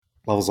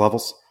Levels,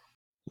 levels.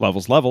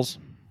 Levels, levels.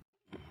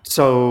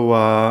 So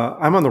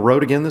I'm on the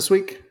road again this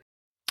week.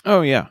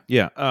 Oh, yeah.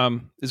 Yeah.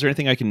 Is there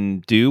anything I can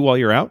do while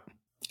you're out?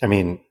 I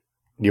mean,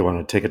 do you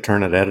want to take a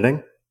turn at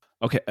editing?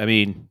 Okay. I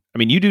mean,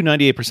 you do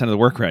 98% of the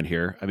work around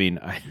here. I mean,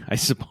 I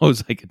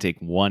suppose I could take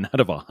 1 out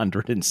of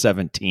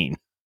 117.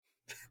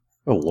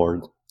 Oh,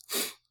 Lord.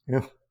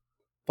 Yeah.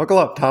 Buckle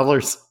up,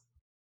 toddlers.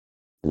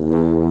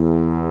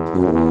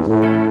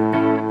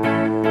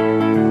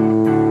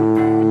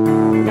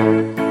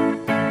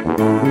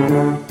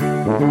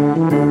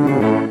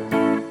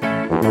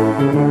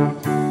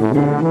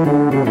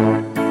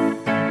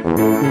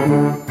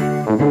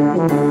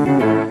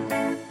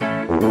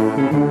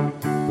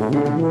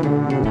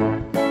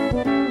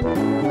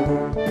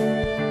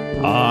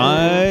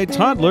 Hi,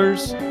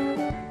 toddlers.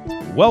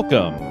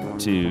 Welcome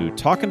to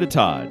Talking to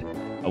Todd,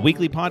 a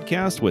weekly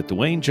podcast with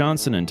Dwayne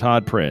Johnson and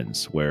Todd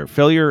Prinz, where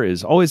failure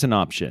is always an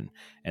option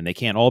and they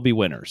can't all be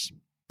winners.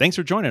 Thanks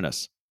for joining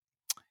us.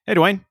 Hey,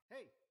 Dwayne.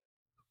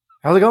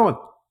 How's it going?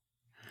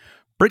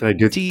 Pretty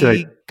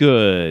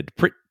good.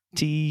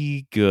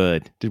 Pretty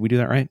good. Did we do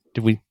that right?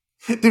 Did we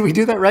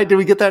do that right? Did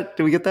we get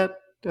that?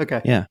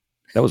 Okay. Yeah.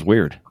 That was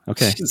weird.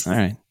 Okay. All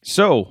right.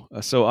 So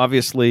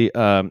obviously,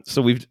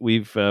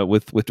 we've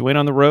with Dwayne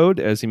on the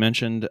road, as he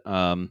mentioned,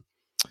 there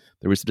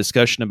was a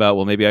discussion about,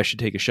 well, maybe I should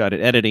take a shot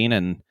at editing,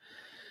 and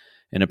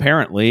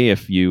apparently,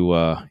 if you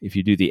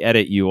do the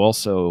edit, you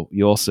also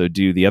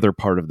do the other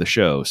part of the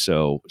show.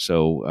 So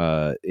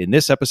in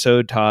this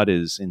episode, Todd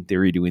is in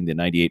theory doing the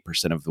 98%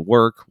 of the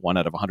work, 1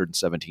 out of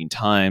 117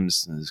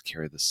 times, and just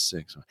carry the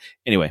 6.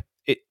 Anyway,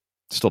 it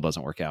still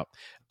doesn't work out.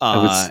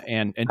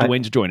 And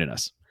Dwayne's joining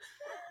us.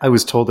 I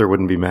was told there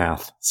wouldn't be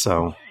math,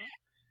 so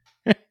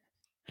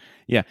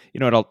yeah, you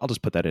know what? I'll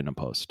just put that in a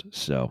post.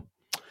 So,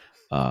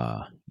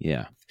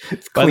 yeah.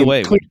 By the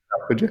way, clean it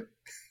up, would you?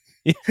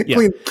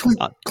 Yeah.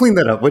 Clean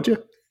that up, would you?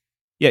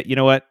 Yeah, you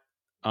know what?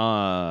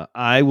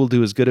 I will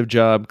do as good a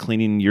job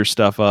cleaning your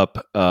stuff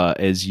up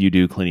as you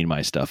do cleaning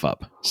my stuff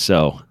up.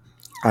 So,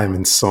 I'm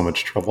in so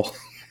much trouble.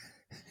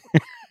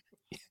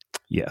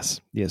 Yes,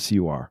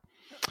 you are.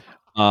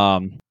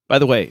 By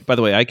the way,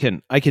 I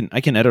can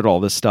edit all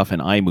this stuff in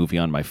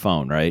iMovie on my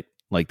phone, right?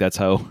 Like that's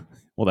how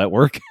will that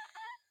work?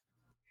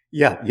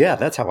 Yeah,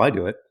 that's how I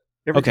do it.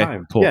 Every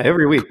time. Cool. Yeah,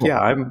 every week. Cool.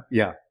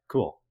 Yeah,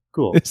 cool.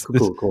 Cool.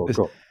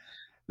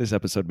 This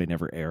episode may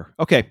never air.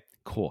 Okay,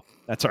 cool.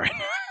 That's all right.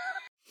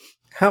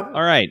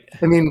 All right.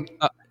 I mean,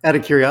 out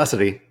of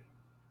curiosity,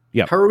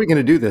 yeah. How are we going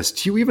to do this?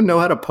 Do you even know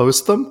how to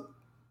post them?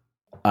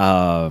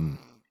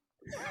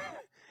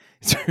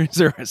 Is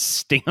there a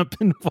stamp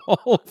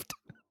involved?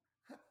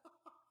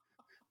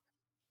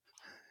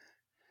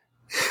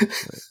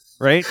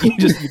 Right?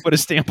 You put a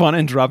stamp on it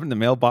and drop it in the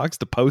mailbox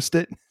to post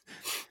it?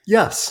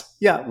 Yes.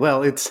 Yeah.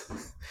 Well, it's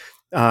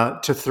to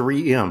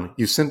 3M.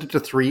 You send it to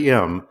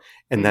 3M,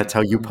 and that's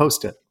how you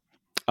post it.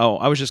 Oh,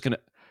 I was just going to...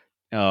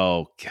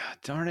 Oh, God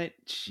darn it.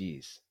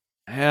 Jeez.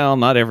 Hell,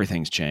 not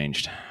everything's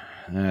changed.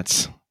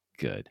 That's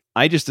good.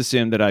 I just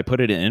assumed that I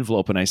put it in an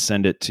envelope and I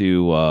send it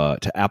to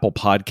Apple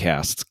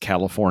Podcasts,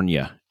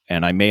 California,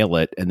 and I mail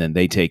it, and then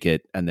they take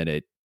it, and then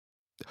it...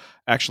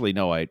 Actually,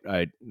 no,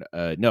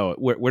 no.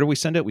 Where do we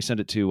send it? We send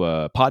it to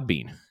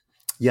Podbean.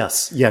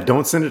 Yes. Yeah,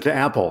 don't send it to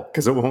Apple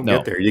because it won't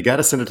get there. You got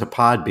to send it to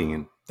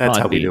Podbean. That's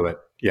how we do it.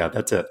 Yeah,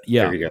 that's it.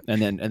 Yeah. There you go.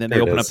 And then they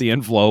open up the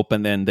envelope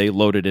and then they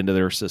load it into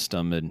their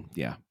system. And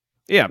yeah,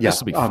 this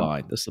will be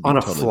fine. This will be on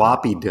a totally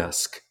floppy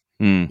disk.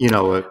 You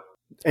know,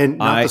 and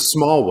not the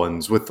small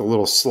ones with the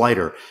little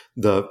slider,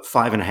 the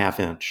 5.5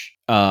 inch.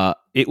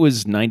 It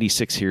was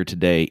 96 here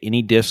today.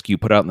 Any disk you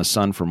put out in the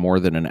sun for more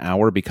than an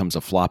hour becomes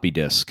a floppy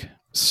disk.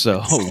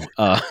 So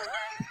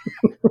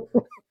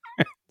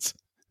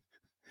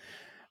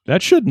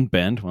that shouldn't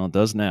bend. Well, it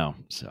does now.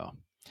 So,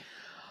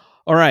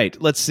 all right,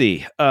 let's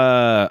see.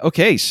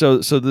 Okay, so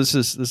this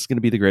is going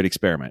to be the great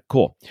experiment.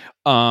 Cool.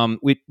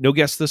 We no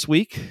guests this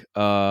week.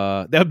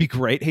 That would be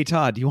great. Hey,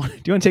 Todd, do you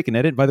want to take an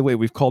edit? By the way,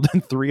 we've called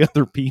in 3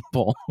 other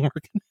people.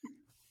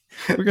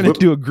 We're going to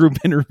do a group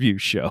interview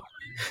show.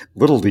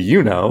 Little do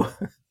you know,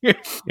 yeah.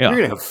 You're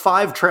going to have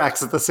 5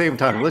 tracks at the same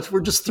time.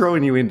 We're just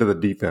throwing you into the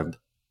deep end.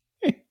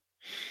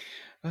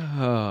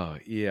 Oh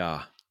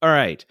yeah. All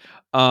right.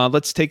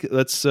 Let's head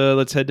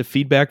to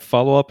feedback,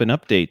 follow up, and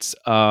updates.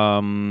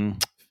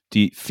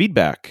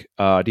 Feedback.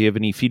 Do you have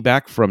any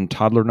feedback from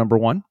toddler number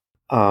 1?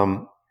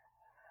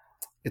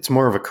 It's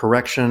more of a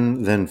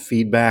correction than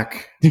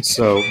feedback.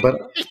 So, but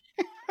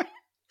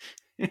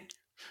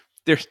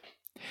there's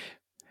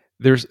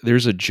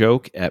a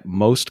joke at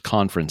most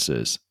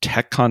conferences,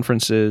 tech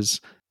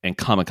conferences and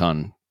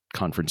Comic-Con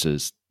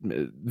conferences.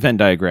 Venn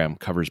diagram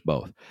covers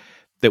both.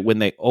 That when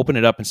they open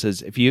it up and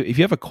says, if you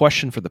have a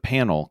question for the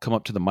panel, come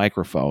up to the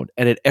microphone.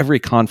 And at every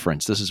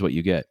conference, this is what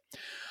you get.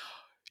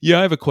 Yeah,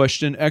 I have a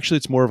question. Actually,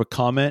 it's more of a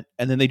comment.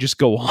 And then they just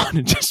go on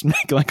and just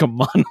make like a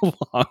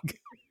monologue. Do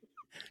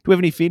we have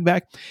any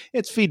feedback?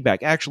 It's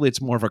feedback. Actually, it's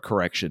more of a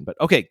correction. But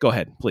okay, go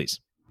ahead, please.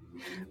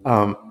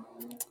 The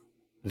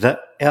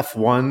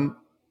F1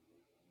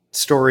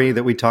 story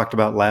that we talked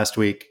about last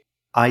week,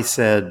 I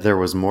said there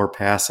was more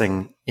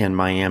passing in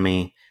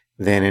Miami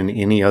than in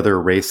any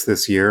other race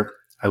this year.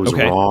 I was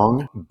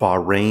wrong.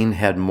 Bahrain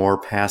had more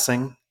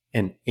passing,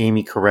 and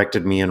Amy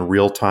corrected me in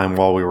real time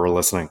while we were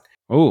listening.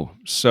 Oh,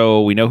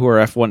 so we know who our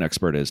F1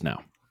 expert is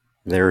now.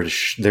 There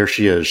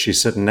she is.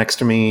 She's sitting next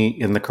to me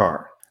in the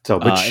car. So,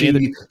 but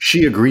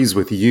she agrees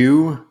with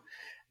you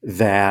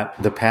that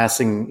the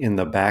passing in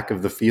the back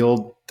of the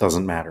field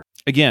doesn't matter.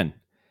 Again,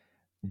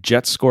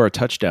 Jets score a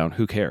touchdown.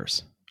 Who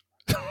cares?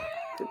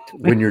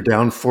 When you're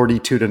down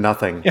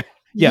 42-0.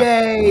 Yeah.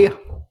 Yay!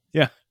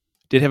 Yeah.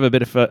 Did have a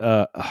bit of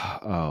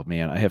oh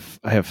man, I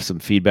have some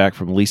feedback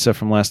from Lisa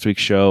from last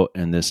week's show,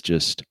 and this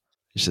just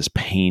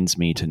pains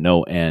me to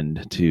no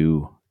end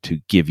to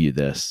give you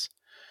this.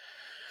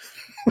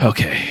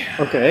 Okay.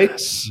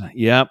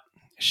 Yep.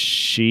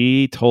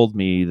 She told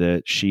me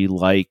that she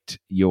liked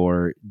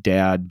your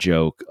dad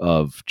joke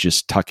of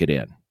just tuck it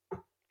in.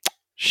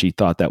 She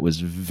thought that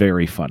was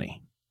very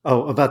funny.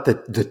 Oh, about the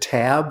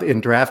tab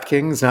in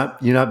DraftKings,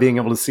 you not being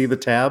able to see the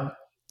tab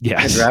in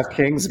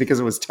DraftKings because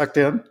it was tucked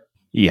in?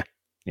 Yeah.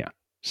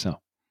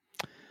 So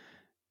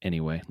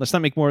anyway, let's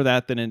not make more of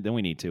that than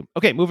we need to.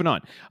 Okay, moving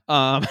on.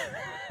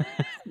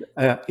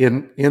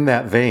 In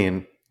that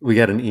vein, we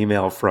got an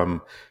email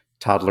from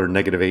toddler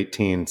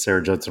 -18,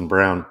 Sarah Judson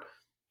Brown.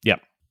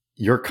 Yep.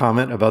 Your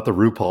comment about the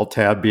RuPaul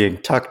tab being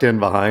tucked in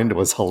behind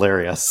was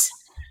hilarious.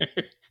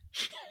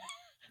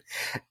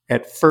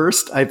 At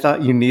first, I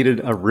thought you needed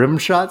a rim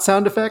shot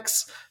sound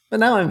effects, but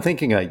now I'm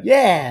thinking a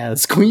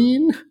yes,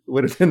 queen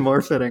would have been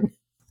more fitting.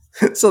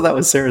 So that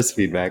was Sarah's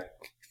feedback.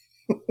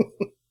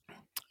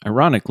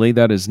 Ironically,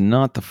 that is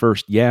not the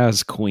first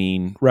Yaz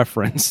Queen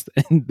reference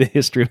in the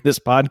history of this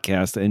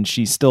podcast, and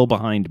she's still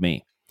behind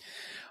me.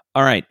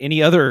 All right.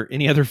 Any other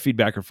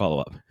feedback or follow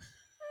up?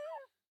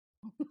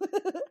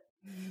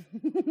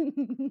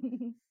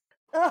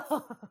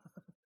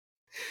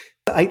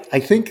 I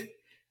think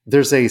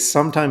there's a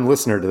sometime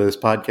listener to this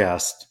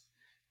podcast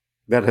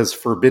that has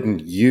forbidden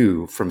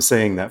you from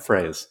saying that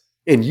phrase.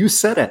 And you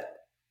said it,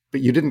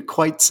 but you didn't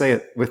quite say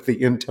it with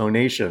the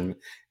intonation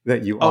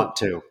that you ought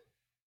to.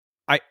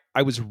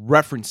 I was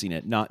referencing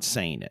it, not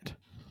saying it.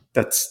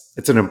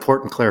 It's an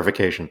important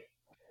clarification.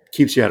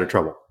 Keeps you out of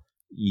trouble.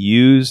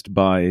 Used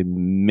by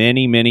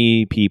many,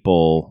 many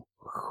people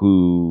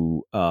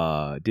who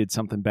did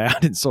something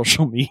bad in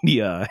social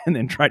media and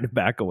then tried to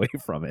back away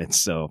from it.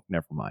 So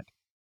never mind.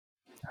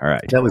 All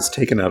right. That was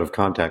taken out of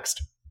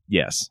context.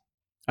 Yes.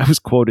 I was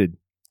quoted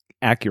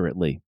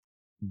accurately,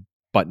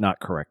 but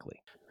not correctly.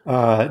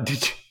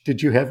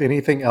 Did you have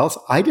anything else?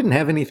 I didn't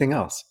have anything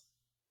else.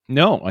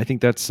 No, I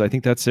think that's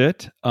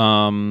it.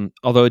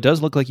 Although it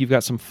does look like you've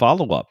got some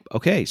follow-up.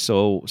 Okay,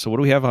 so what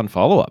do we have on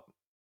follow-up?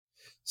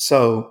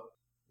 So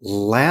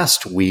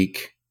last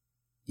week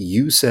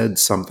you said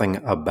something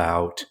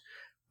about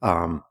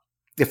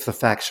if the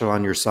facts are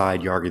on your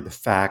side, you argue the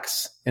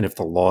facts, and if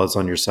the law is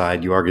on your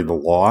side, you argue the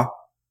law.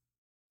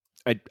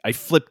 I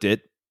flipped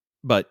it,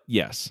 but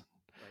yes.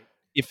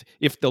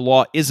 If the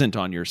law isn't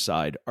on your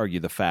side,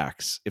 argue the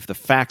facts. If the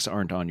facts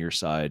aren't on your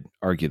side,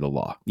 argue the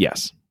law.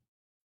 Yes.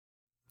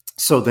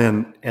 So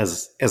then,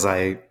 as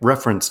I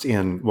referenced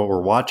in what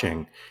we're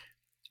watching,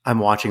 I'm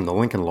watching The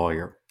Lincoln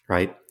Lawyer,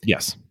 right?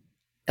 Yes.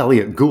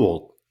 Elliot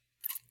Gould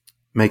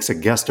makes a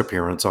guest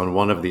appearance on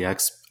one of the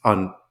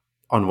on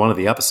one of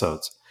the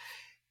episodes,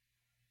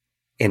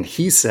 and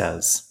he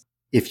says,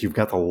 "If you've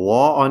got the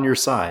law on your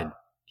side,"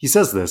 he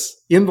says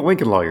this in The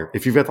Lincoln Lawyer.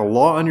 "If you've got the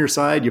law on your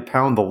side, you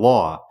pound the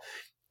law,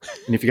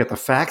 and if you got the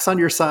facts on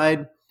your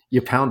side, you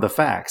pound the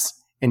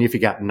facts, and if you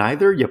got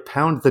neither, you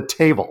pound the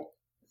table."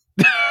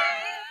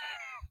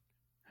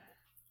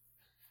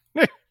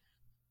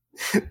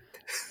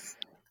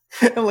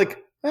 I'm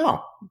like,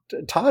 oh,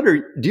 Todd,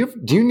 do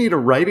you need a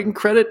writing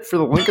credit for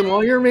The Lincoln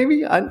Lawyer?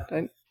 Maybe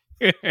the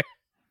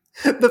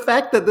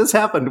fact that this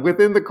happened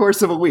within the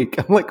course of a week,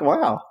 I'm like,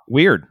 wow,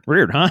 weird,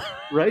 huh?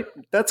 Right?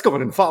 That's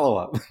going in follow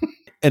up.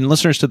 And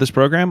listeners to this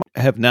program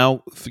have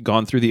now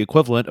gone through the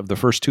equivalent of the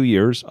first 2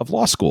 years of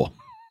law school.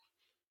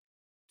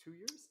 2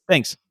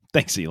 years?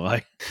 Thanks,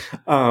 Eli.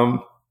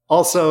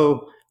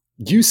 Also,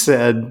 you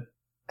said,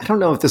 I don't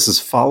know if this is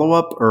follow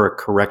up or a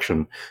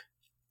correction.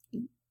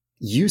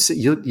 You said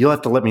you'll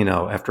have to let me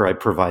know after I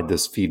provide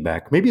this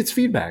feedback. Maybe it's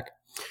feedback.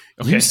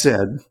 Okay. You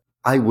said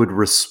I would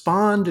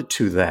respond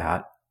to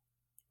that.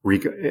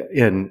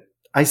 And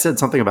I said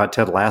something about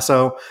Ted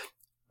Lasso.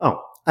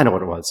 Oh, I know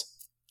what it was.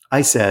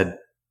 I said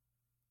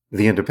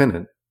The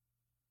Independent,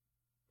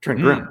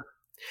 Trent Grimm.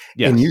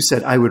 Yes. And you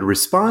said I would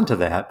respond to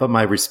that, but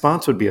my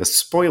response would be a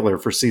spoiler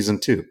for season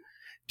 2.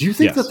 Do you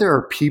think that there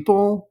are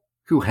people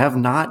who have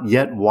not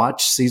yet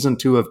watched season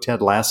 2 of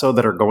Ted Lasso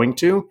that are going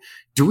to?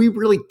 Do we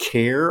really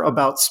care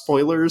about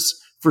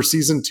spoilers for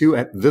season 2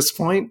 at this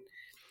point?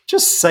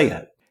 Just say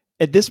it.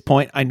 At this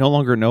point, I no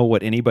longer know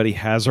what anybody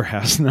has or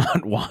has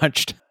not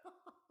watched.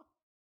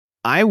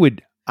 I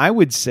would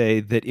say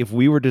that if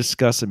we were to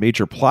discuss a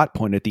major plot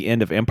point at the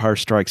end of Empire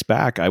Strikes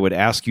Back, I would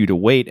ask you to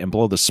wait and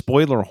blow the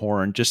spoiler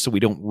horn just so we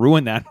don't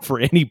ruin that for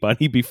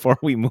anybody before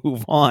we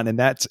move on. And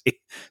that's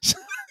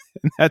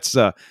That's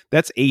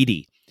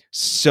 80.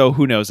 So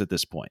who knows at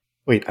this point?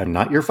 Wait, I'm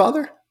not your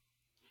father?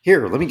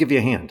 Here, let me give you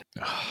a hand.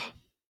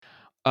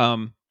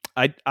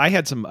 I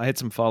had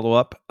some follow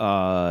up.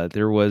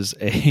 There was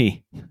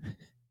a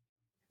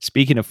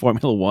speaking of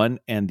Formula One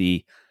and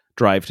the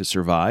Drive to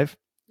Survive.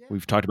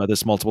 We've talked about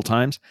this multiple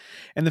times,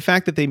 and the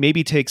fact that they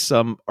maybe take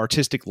some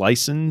artistic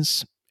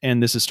license,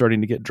 and this is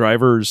starting to get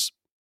drivers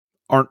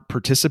aren't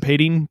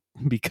participating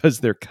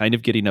because they're kind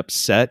of getting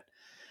upset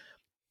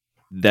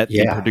that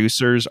the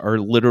producers are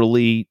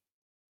literally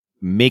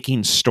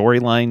making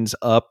storylines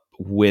up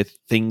with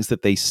things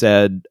that they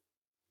said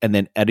and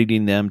then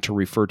editing them to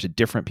refer to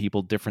different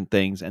people, different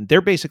things. And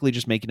they're basically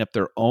just making up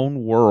their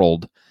own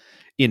world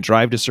in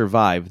Drive to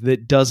Survive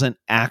that doesn't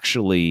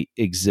actually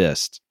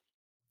exist.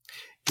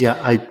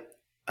 Yeah,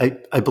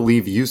 I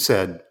believe you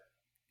said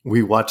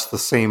we watched the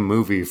same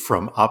movie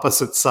from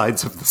opposite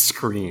sides of the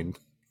screen.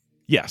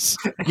 Yes.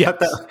 I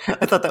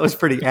thought that was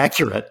pretty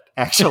accurate,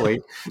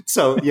 actually.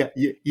 So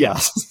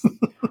yes.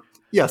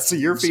 Yeah, so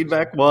your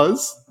feedback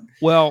was?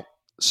 Well,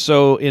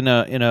 so in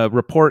a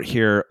report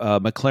here,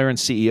 McLaren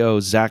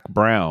CEO Zach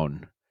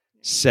Brown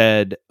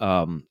said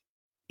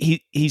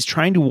he's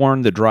trying to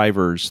warn the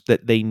drivers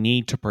that they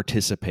need to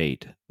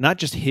participate, not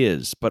just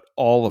his, but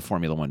all of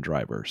Formula One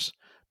drivers.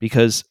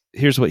 Because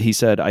here's what he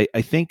said: I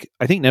think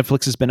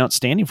Netflix has been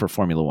outstanding for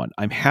Formula One.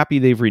 I'm happy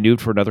they've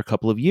renewed for another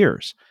couple of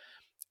years.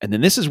 And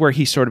then this is where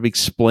he sort of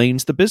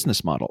explains the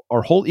business model.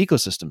 Our whole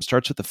ecosystem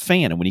starts with the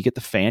fan. And when you get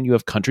the fan, you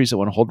have countries that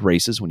want to hold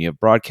races. When you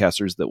have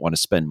broadcasters that want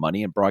to spend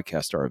money and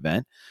broadcast our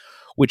event,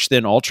 which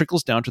then all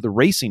trickles down to the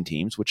racing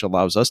teams, which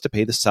allows us to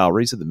pay the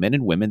salaries of the men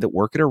and women that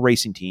work at our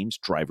racing teams,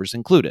 drivers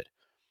included.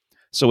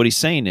 So what he's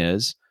saying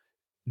is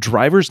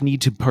drivers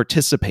need to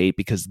participate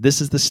because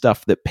this is the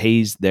stuff that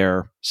pays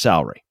their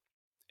salary.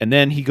 And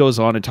then he goes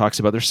on and talks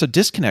about there's a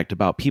disconnect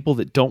about people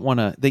that don't want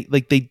to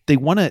they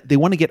want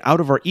to get out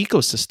of our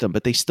ecosystem,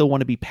 but they still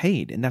want to be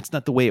paid, and that's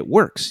not the way it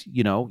works.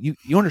 You know,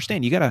 you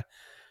understand. You gotta.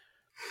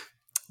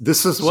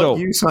 This is what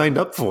you signed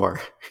up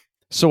for.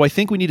 So I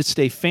think we need to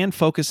stay fan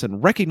focused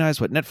and recognize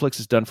what Netflix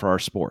has done for our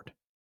sport.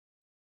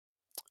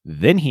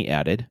 Then he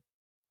added,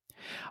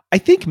 I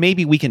think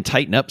maybe we can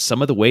tighten up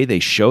some of the way they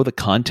show the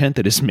content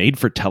that is made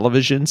for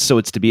television, so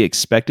it's to be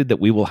expected that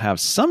we will have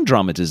some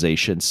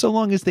dramatization so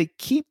long as they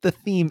keep the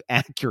theme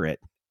accurate.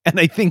 And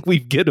I think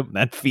we've given them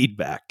that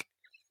feedback.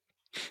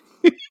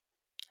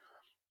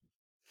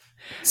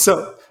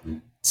 So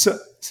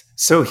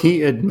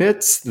he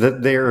admits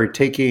that they're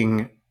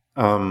taking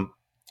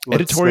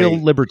editorial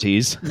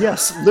liberties.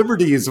 Yes,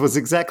 liberties was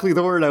exactly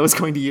the word I was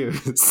going to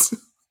use.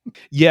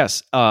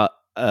 Yes,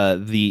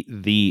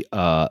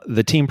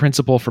 the team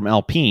principal from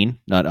Alpine,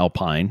 not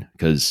Alpine,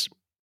 because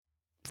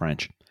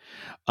French,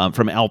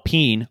 from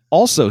Alpine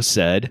also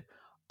said,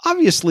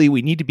 obviously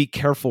we need to be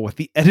careful with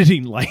the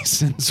editing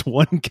license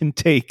one can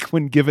take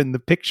when given the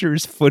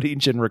pictures,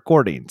 footage, and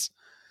recordings.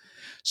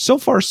 So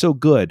far, so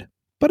good,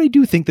 but I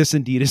do think this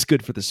indeed is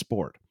good for the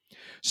sport.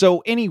 So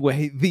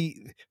anyway,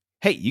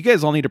 hey, you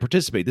guys all need to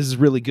participate. This is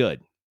really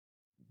good.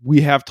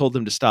 We have told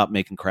them to stop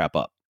making crap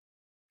up,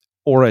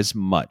 or as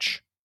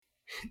much.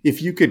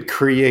 If you could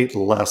create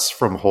less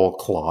from whole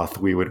cloth,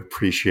 we would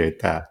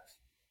appreciate that.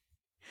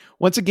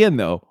 Once again,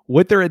 though,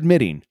 what they're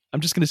admitting, I'm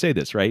just going to say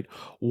this, right?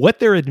 What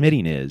they're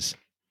admitting is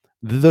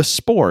the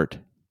sport,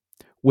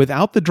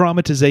 without the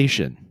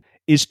dramatization,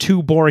 is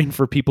too boring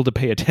for people to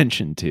pay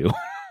attention to.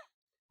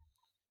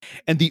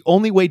 And the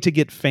only way to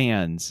get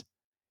fans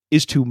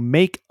is to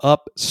make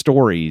up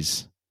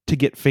stories to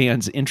get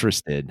fans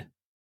interested.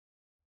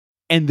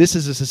 And this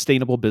is a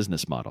sustainable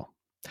business model.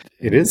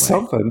 It is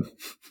something.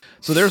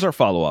 So there's our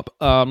follow-up.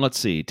 Let's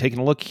see. Taking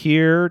a look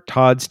here,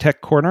 Todd's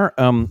Tech Corner.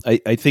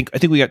 I think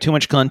we got too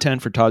much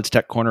content for Todd's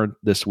Tech Corner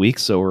this week,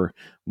 so we're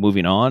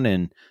moving on.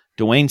 And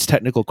Dwayne's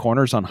Technical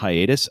Corner's on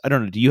hiatus. I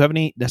don't know. Do you have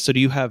any? So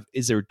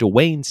is there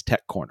Dwayne's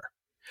Tech Corner?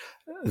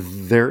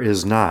 There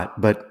is not.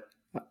 But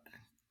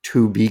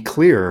to be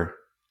clear,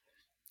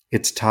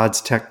 it's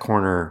Todd's Tech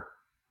Corner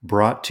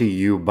brought to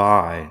you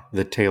by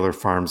the Taylor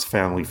Farms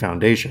Family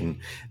Foundation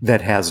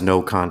that has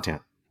no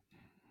content.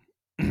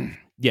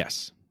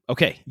 Yes.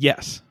 Okay.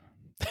 Yes.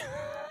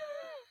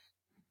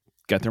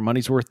 Got their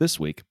money's worth this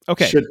week.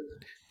 Okay.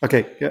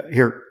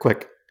 Here,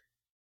 quick.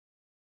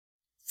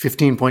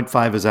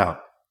 15.5 is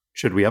out.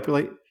 Should we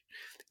update?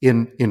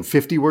 In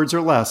 50 words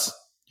or less,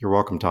 you're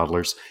welcome,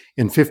 toddlers.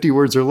 In 50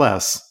 words or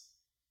less,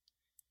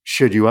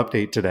 should you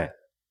update today?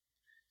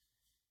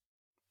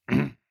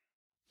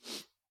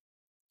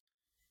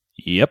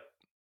 Yep.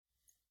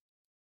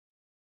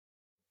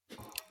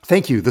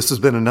 Thank you. This has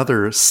been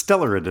another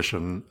stellar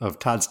edition of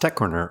Todd's Tech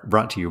Corner,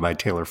 brought to you by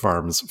Taylor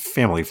Farms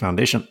Family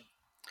Foundation.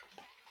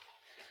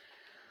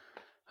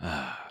 All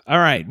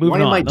right,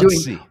 moving on.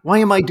 Let's see. Why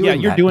am I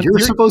doing that? You're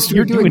supposed to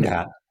be doing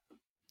that.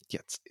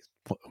 Yes.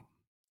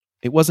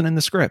 It wasn't in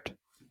the script.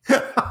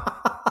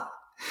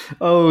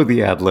 Oh,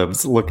 the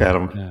ad-libs. Look at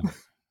them. Yeah.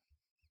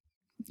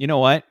 You know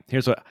what?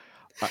 Here's what...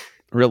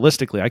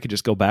 realistically, I could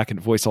just go back and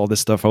voice all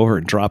this stuff over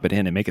and drop it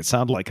in and make it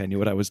sound like I knew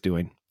what I was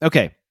doing.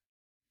 Okay.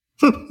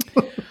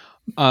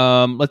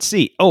 Let's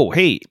see. Oh,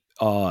 hey,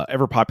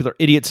 ever popular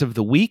idiots of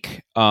the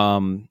week.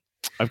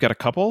 I've got a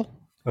couple.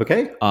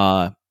 Okay.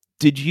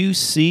 Did you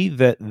see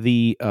that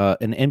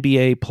an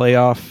NBA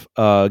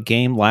playoff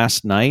game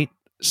last night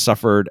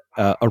suffered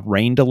a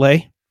rain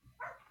delay?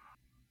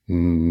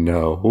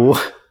 No.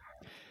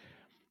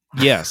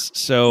 Yes.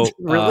 So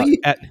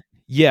Really?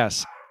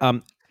 yes.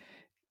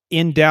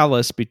 In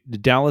Dallas,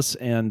 Dallas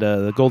and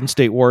the Golden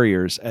State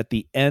Warriors, at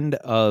the end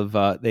of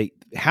they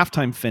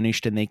halftime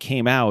finished and they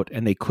came out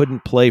and they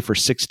couldn't play for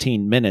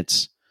 16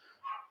 minutes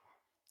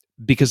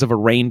because of a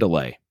rain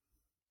delay.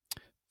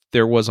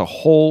 There was a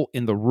hole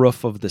in the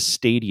roof of the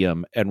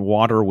stadium and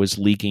water was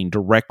leaking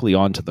directly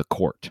onto the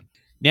court.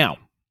 Now,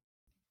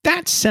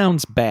 that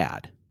sounds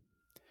bad.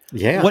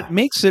 Yeah. What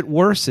makes it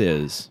worse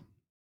is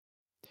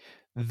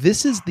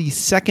this is the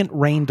second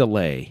rain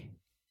delay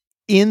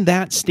in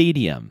that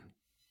stadium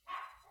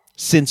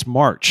since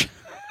March.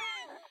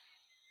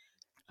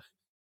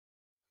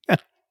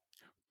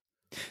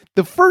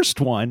 The first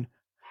one,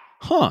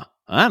 that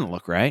don't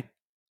look right.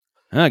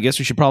 I guess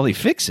we should probably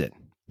fix it.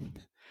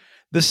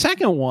 The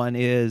second one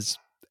is,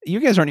 you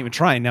guys aren't even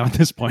trying now at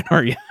this point,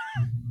 are you?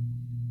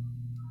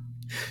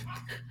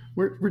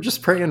 We're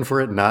just praying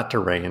for it not to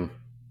rain.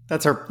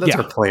 That's our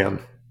plan.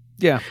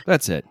 Yeah,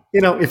 that's it.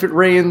 If it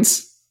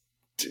rains,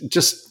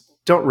 just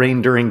don't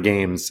rain during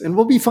games and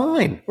we'll be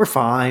fine. We're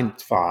fine.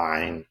 It's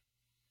fine.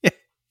 Yeah.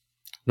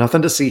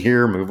 Nothing to see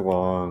here. Move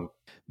along.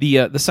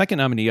 The second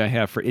nominee I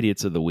have for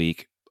Idiots of the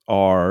Week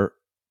are,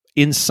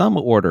 in some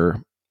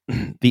order,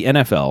 the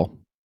NFL,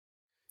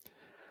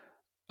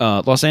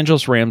 Los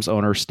Angeles Rams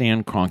owner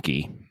Stan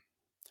Kroenke,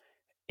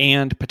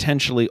 and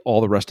potentially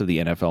all the rest of the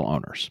NFL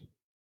owners.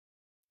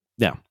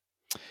 Now,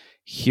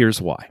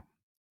 here's why.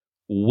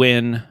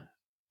 When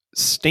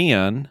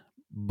Stan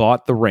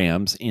bought the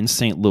Rams in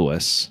St.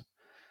 Louis,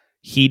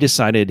 he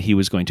decided he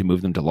was going to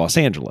move them to Los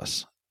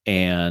Angeles.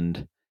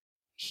 And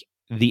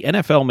the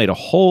NFL made a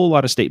whole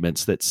lot of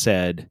statements that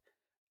said,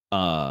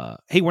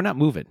 hey, we're not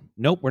moving.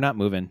 Nope, we're not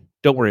moving.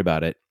 Don't worry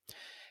about it.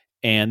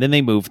 And then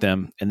they moved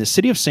them. And the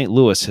city of St.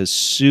 Louis has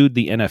sued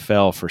the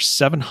NFL for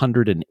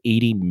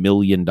 $780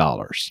 million.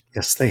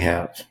 Yes, they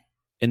have.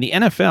 And the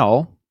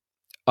NFL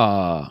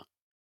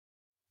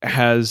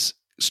has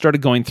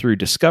started going through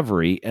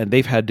discovery, and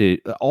they've had to,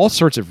 all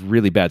sorts of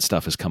really bad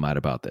stuff has come out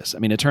about this. I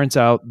mean, it turns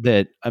out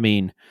that,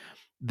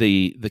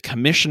 the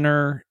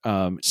commissioner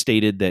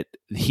stated that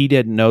he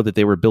didn't know that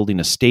they were building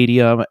a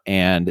stadium,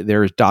 and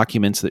there's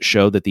documents that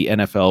show that the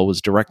NFL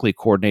was directly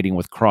coordinating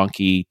with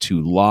Kroenke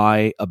to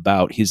lie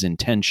about his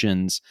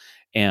intentions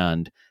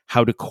and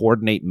how to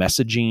coordinate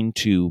messaging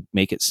to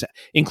make it,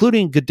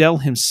 including Goodell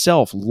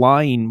himself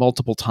lying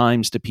multiple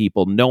times to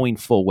people, knowing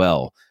full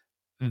well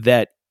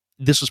that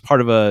this was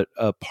part of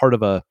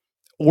a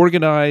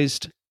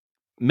organized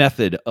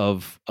method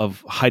of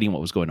hiding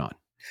what was going on.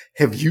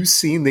 Have you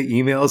seen the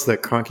emails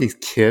that Kroenke's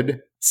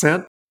kid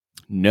sent?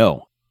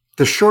 No.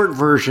 The short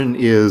version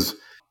is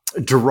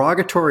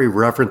derogatory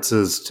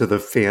references to the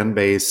fan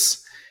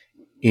base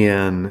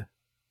in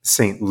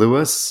St.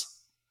 Louis,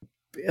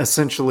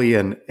 essentially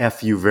an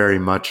F you very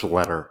much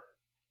letter.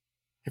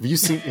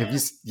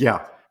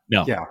 Yeah.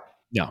 No. Yeah.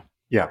 No.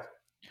 Yeah.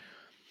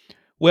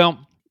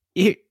 Well,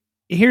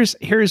 here's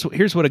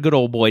what a good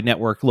old boy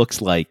network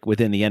looks like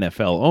within the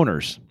NFL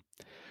owners.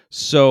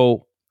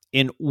 So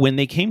when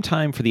they came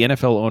time for the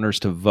NFL owners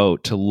to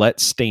vote to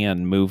let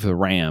Stan move the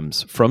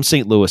Rams from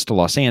St. Louis to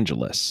Los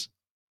Angeles,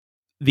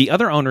 the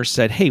other owners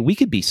said, hey, we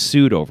could be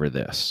sued over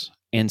this.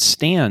 And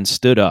Stan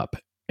stood up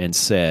and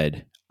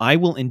said, I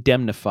will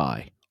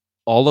indemnify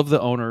all of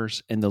the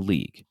owners in the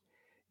league.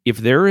 If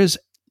there is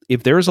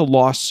a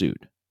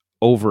lawsuit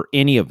over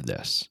any of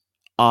this,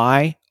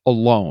 I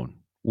alone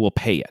will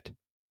pay it.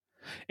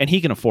 And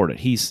he can afford it.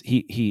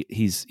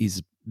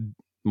 He's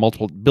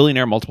multiple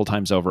billionaire multiple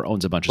times over,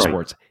 owns a bunch of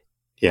sports.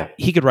 Yeah.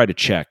 He could write a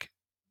check.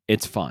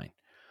 It's fine.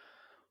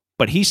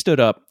 But he stood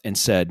up and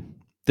said,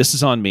 this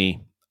is on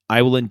me.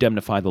 I will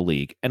indemnify the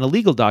league. And a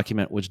legal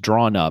document was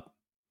drawn up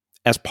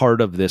as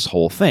part of this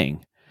whole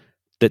thing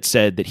that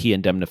said that he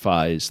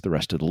indemnifies the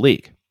rest of the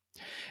league.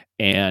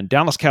 And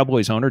Dallas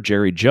Cowboys owner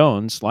Jerry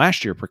Jones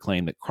last year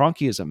proclaimed that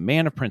Kroenke is a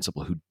man of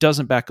principle who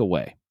doesn't back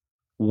away,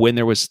 when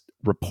there was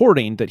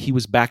reporting that he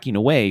was backing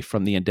away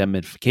from the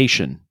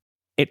indemnification.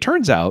 It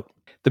turns out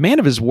the man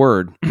of his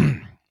word,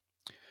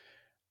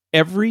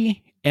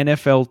 every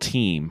NFL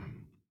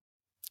team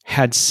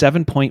had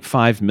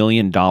 $7.5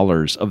 million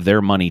of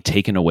their money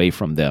taken away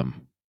from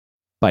them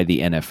by the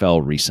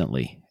NFL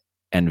recently,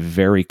 and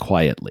very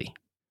quietly,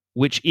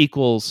 which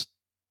equals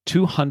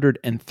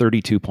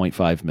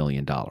 $232.5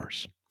 million.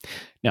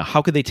 Now,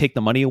 how could they take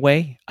the money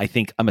away?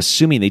 I'm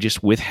assuming they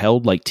just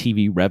withheld like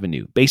TV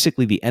revenue.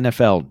 Basically, the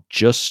NFL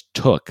just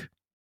took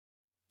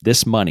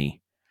this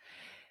money.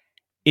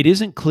 It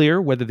isn't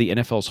clear whether the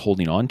NFL is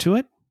holding on to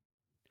it,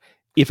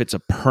 if it's a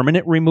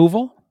permanent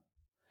removal,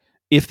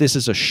 if this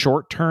is a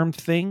short-term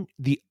thing.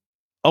 The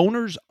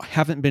owners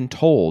haven't been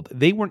told.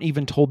 They weren't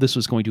even told this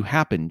was going to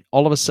happen.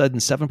 All of a sudden,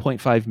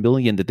 $7.5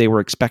 million that they were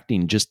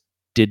expecting just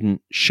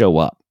didn't show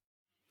up.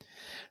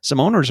 some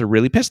owners are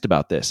really pissed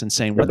about this and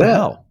saying, I what the bet.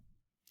 hell?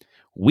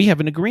 We have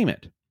an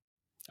agreement.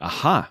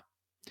 Aha.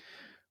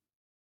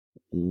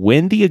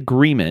 When the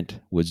agreement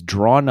was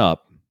drawn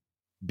up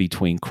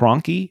between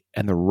Kroenke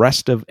and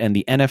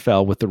the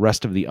NFL with the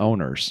rest of the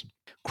owners,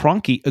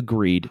 Kroenke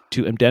agreed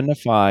to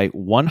indemnify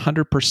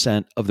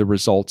 100% of the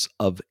results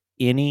of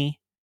any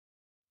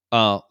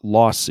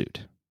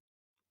lawsuit.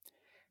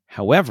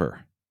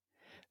 However,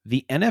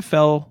 the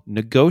NFL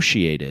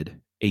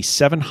negotiated a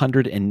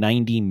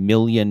 $790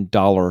 million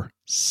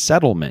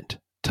settlement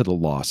to the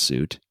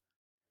lawsuit,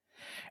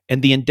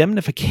 and the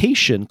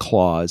indemnification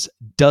clause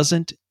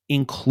doesn't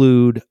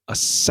include a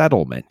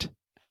settlement.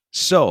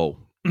 So,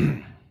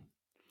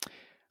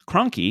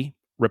 Kroenke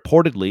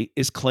reportedly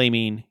is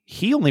claiming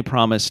he only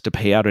promised to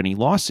pay out any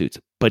lawsuits,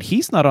 but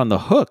he's not on the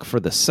hook for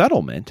the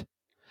settlement.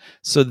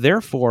 So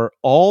therefore,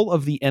 all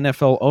of the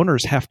NFL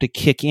owners have to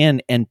kick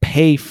in and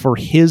pay for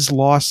his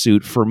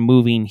lawsuit for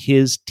moving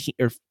his team,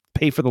 or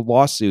pay for the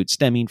lawsuit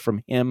stemming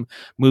from him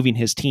moving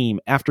his team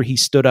after he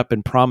stood up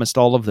and promised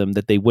all of them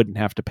that they wouldn't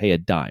have to pay a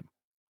dime.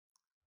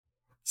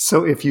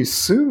 So if you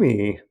sue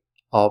me,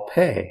 I'll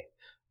pay.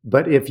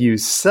 But if you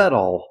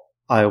settle,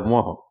 I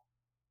won't.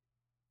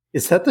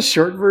 Is that the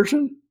short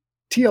version?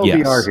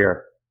 TLDR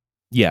here.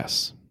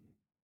 Yes.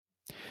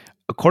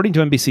 According to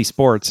NBC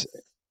Sports,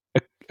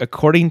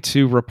 according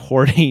to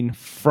reporting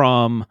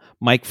from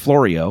Mike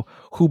Florio,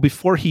 who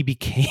before he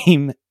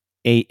became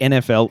a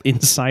NFL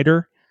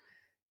insider,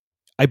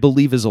 I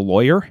believe is a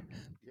lawyer.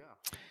 Yeah.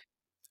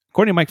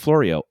 According to Mike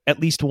Florio, at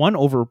least one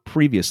owner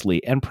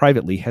previously and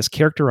privately has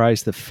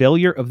characterized the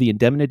failure of the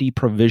indemnity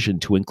provision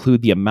to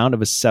include the amount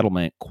of a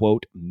settlement,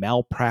 quote,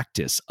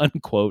 malpractice,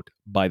 unquote,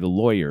 by the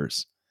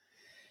lawyers.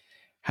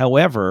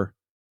 However,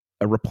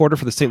 a reporter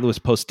for the St. Louis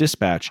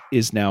Post-Dispatch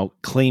is now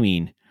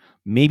claiming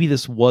maybe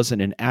this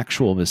wasn't an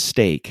actual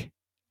mistake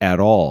at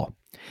all.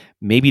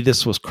 Maybe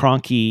this was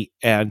Kroenke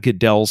and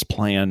Goodell's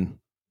plan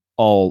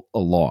all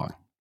along.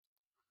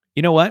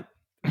 You know what?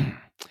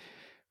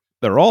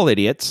 They're all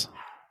idiots.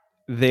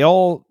 They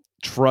all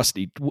trust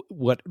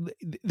what.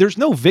 There's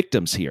no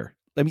victims here.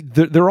 I mean,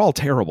 they're all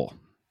terrible.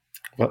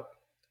 Well,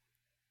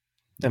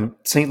 and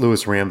St.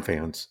 Louis Ram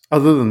fans.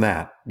 Other than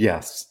that,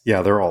 yes,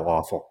 yeah, they're all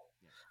awful.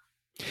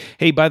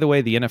 Hey, by the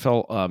way, the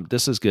NFL,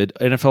 this is good.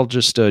 NFL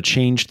just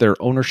changed their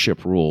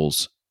ownership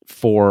rules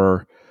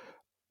for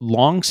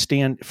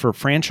for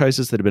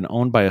franchises that have been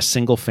owned by a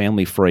single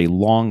family for a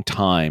long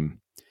time.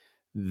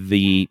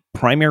 The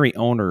primary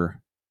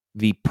owner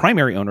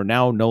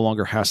now no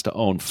longer has to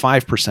own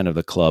 5% of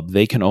the club.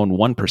 They can own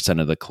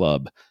 1% of the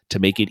club to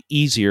make it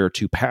easier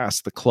to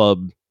pass the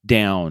club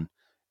down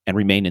and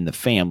remain in the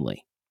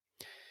family.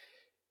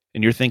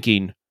 And you're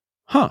thinking,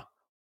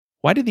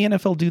 why did the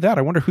NFL do that?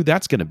 I wonder who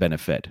that's going to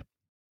benefit.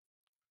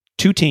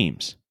 2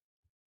 teams.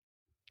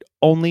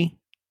 Only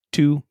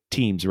 2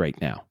 teams right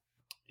now.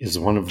 Is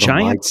one of them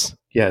Giants?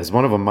 Is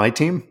one of them my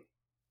team?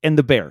 And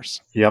the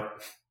Bears.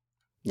 Yep.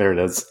 There it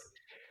is.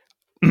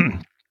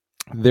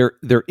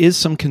 There is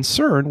some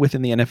concern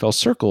within the NFL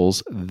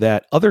circles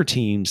that other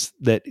teams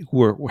that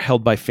were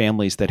held by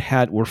families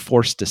that were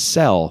forced to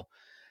sell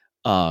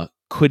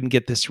couldn't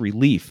get this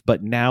relief.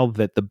 But now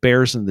that the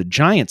Bears and the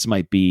Giants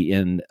might be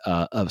in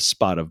a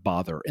spot of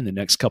bother in the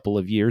next couple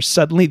of years,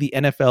 suddenly the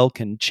NFL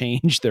can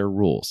change their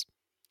rules.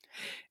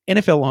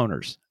 NFL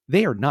owners,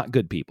 they are not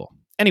good people.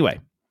 Anyway,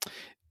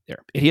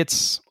 they're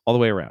idiots all the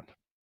way around.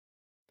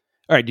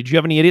 All right, did you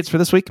have any idiots for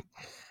this week?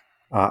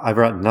 I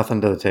brought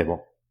nothing to the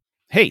table.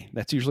 Hey,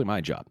 that's usually my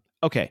job.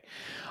 Okay.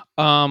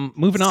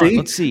 Moving on.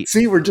 Let's see.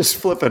 See, we're just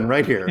flipping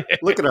right here.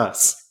 Look at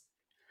us.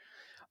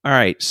 All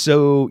right.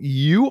 So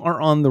you are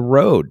on the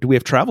road. Do we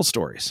have travel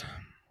stories?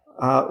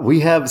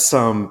 We have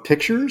some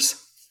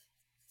pictures.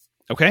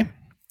 Okay.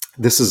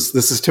 This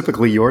is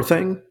typically your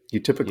thing. You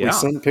typically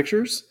send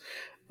pictures.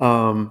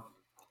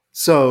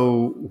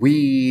 So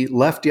we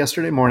left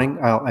yesterday morning.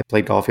 I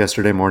played golf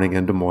yesterday morning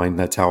in Des Moines.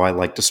 That's how I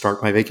like to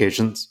start my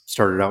vacations.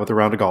 Started out with a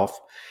round of golf.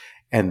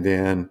 And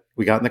then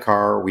we got in the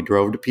car. We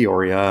drove to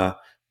Peoria.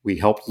 We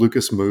helped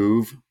Lucas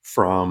move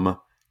from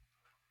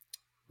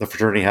the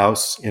fraternity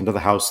house into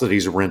the house that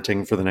he's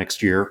renting for the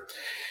next year.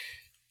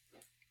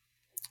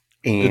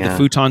 And did the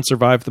futon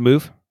survive the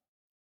move?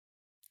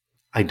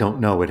 I don't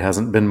know. It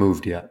hasn't been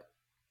moved yet.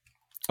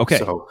 Okay.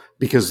 So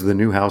because the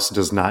new house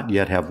does not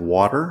yet have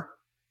water,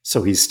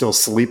 so he's still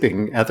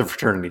sleeping at the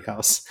fraternity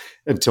house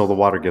until the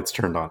water gets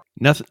turned on.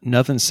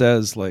 Nothing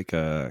says like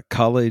a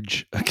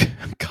college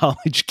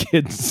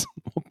kid's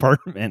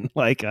apartment.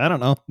 Like, I don't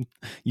know,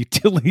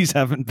 utilities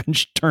haven't been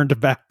turned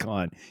back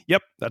on.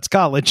 Yep, that's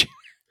college.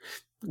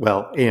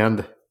 Well,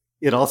 and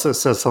it also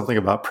says something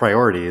about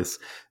priorities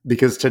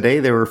because today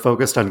they were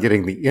focused on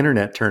getting the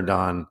internet turned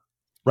on.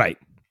 Right.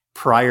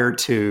 Prior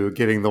to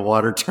getting the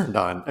water turned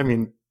on. I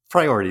mean,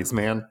 priorities,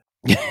 man.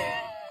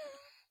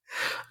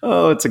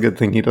 Oh, it's a good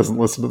thing he doesn't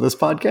listen to this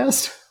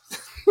podcast.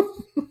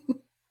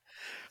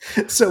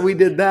 So we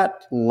did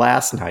that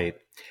last night.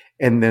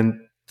 And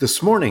then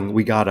this morning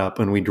we got up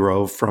and we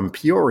drove from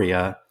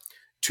Peoria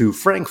to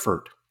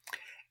Frankfurt.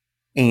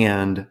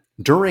 And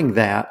during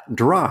that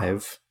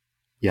drive,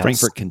 Yes.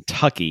 Frankfort,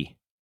 Kentucky,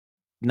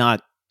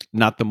 not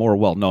the more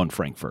well-known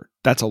Frankfort.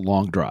 That's a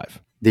long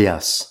drive.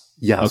 Yes.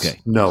 Yes.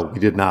 Okay. No, we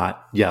did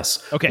not.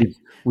 Yes. Okay.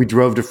 We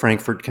drove to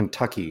Frankfort,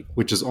 Kentucky,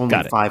 which is only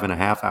Got it.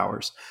 5.5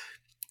 hours,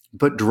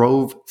 but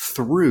drove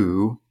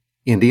through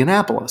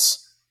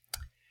Indianapolis.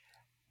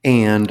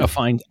 And A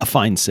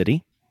fine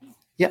city.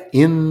 yeah,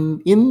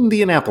 in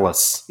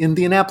Indianapolis. And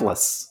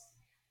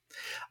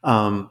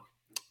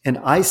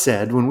I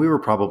said, when we were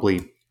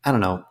probably,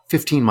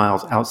 15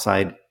 miles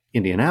outside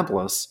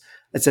Indianapolis,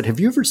 I said, have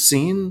you ever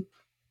seen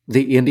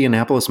the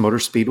Indianapolis Motor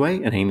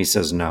Speedway? And Amy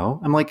says,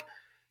 no. I'm like,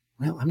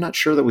 well, I'm not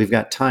sure that we've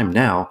got time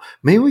now.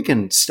 Maybe we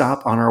can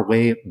stop on our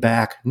way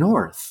back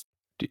north.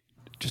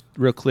 Just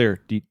real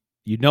clear.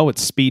 You know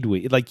it's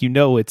Speedway. Like,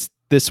 it's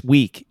this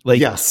week. Like,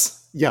 Yes.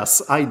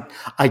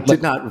 I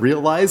did not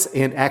realize.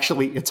 And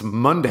actually, it's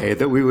Monday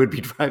that we would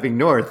be driving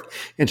north.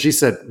 And she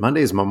said,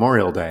 Monday is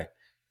Memorial Day.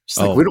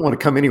 She's like, we don't want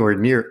to come anywhere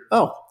near.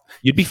 Oh,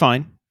 you'd be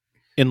fine.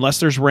 Unless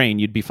there's rain,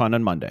 you'd be fine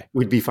on Monday.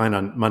 We'd be fine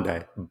on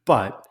Monday.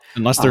 But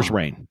unless there's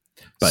rain.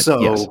 But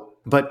yes.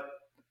 But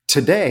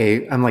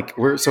today I'm like,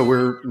 we're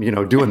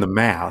doing the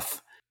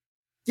math.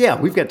 Yeah,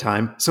 we've got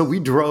time. So we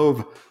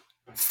drove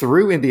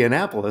through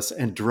Indianapolis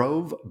and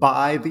drove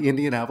by the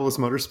Indianapolis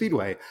Motor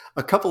Speedway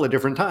a couple of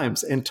different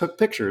times and took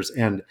pictures.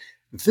 And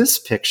this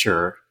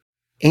picture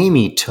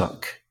Amy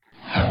took.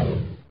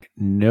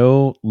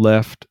 No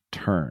left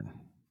turn.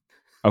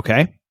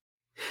 Okay.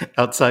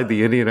 Outside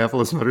the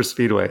Indianapolis Motor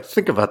Speedway.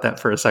 Think about that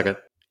for a second.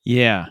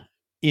 Yeah.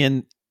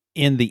 In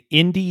the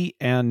Indy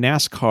and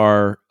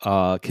NASCAR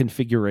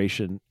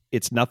configuration,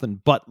 it's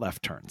nothing but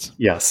left turns.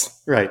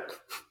 Yes, right.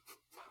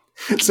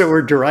 So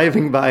we're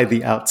driving by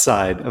the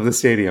outside of the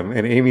stadium,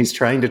 and Amy's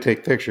trying to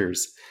take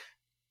pictures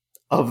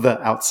of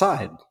the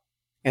outside.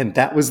 And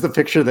that was the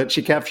picture that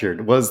she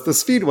captured, was the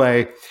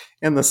speedway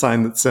and the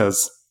sign that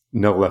says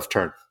no left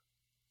turn.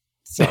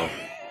 So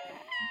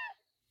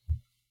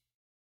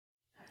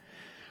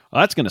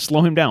well, that's going to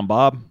slow him down,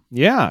 Bob.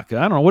 Yeah, I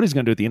don't know what he's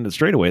going to do at the end of the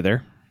straightaway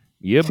there.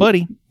 Yeah,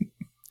 buddy.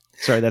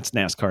 Sorry, that's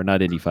NASCAR,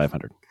 not Indy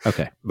 500.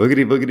 Okay.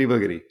 Boogity, boogity,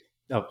 boogity.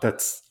 Oh,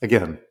 that's,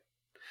 again,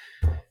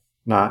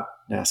 not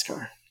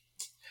NASCAR.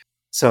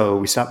 So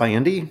we stopped by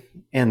Indy,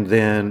 and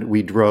then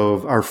we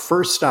drove. Our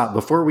first stop,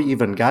 before we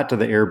even got to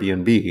the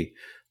Airbnb,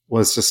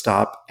 was to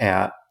stop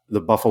at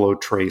the Buffalo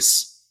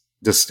Trace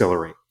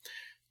Distillery,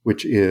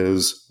 which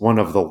is one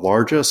of the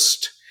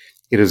largest.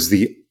 It is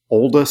the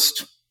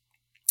oldest.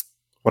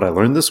 What I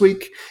learned this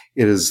week,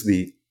 it is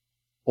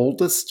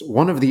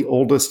one of the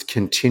oldest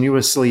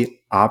continuously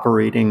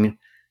operating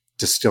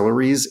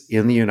distilleries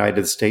in the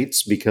United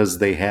States because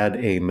they had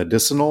a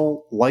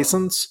medicinal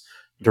license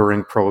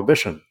during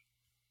Prohibition.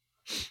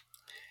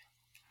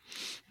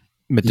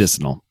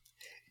 Medicinal.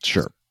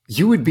 Sure.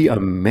 You would be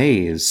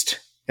amazed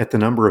at the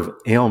number of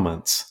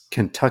ailments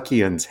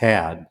Kentuckians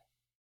had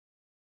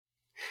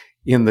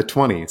in the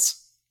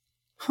 20s.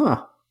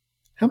 Huh.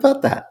 How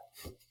about that?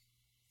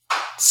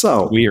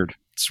 So weird.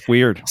 It's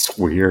weird. It's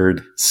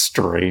weird.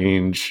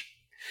 Strange.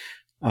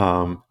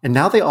 And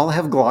now they all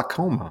have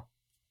glaucoma.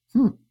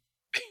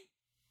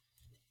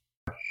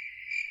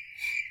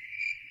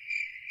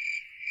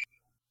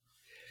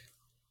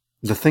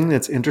 The thing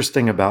that's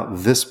interesting about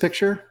this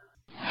picture,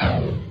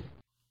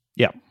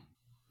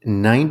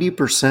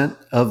 90%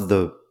 of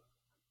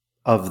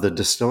the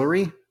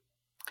distillery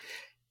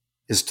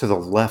is to the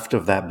left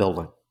of that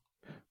building.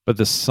 But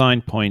the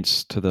sign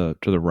points to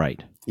the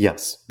right.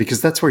 Yes,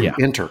 because that's where you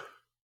enter.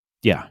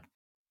 Yeah.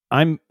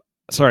 I'm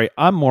sorry,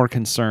 I'm more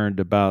concerned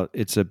about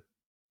it's a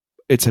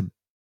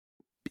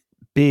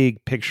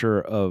big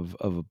picture of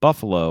a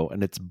buffalo,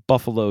 and it's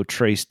Buffalo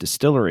Trace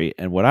Distillery.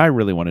 And what I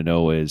really want to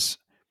know is,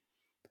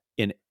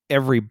 in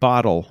every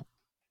bottle,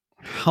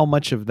 how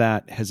much of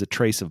that has a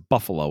trace of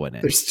buffalo in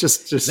it? There's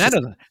just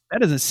that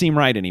doesn't seem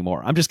right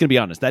anymore. I'm just going to be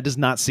honest. That does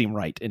not seem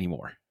right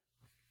anymore.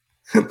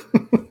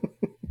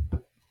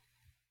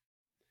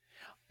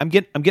 I'm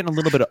getting a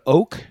little bit of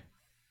oak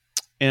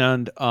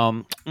and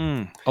a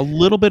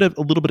little bit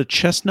of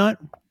chestnut.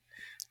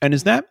 And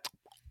is that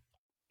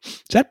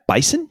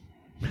bison?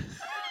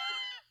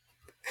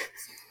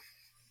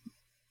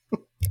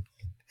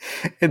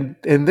 And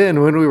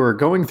then when we were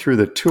going through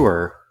the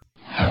tour,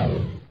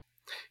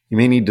 you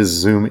may need to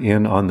zoom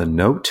in on the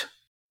note.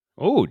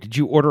 Oh, did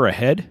you order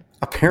ahead?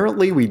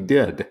 Apparently we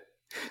did.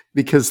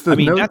 Because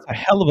note, that's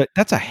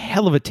a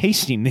hell of a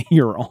tasting that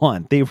you're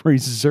on. They've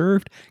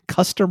reserved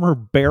customer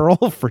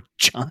barrel for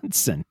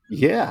Johnson.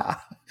 Yeah.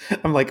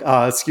 I'm like,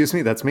 excuse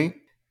me, that's me.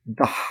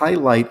 The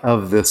highlight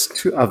of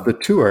the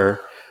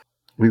tour,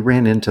 we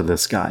ran into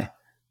this guy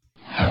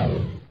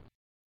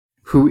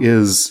who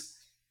is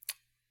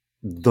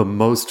the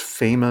most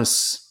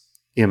famous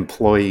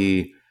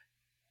employee.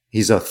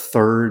 He's a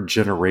third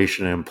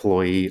generation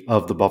employee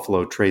of the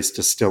Buffalo Trace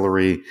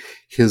Distillery.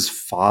 His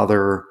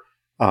father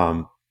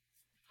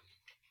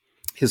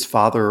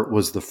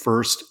was the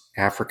first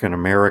African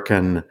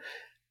American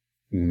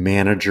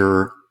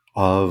manager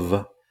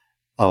of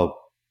a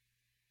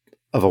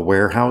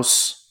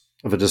warehouse,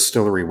 of a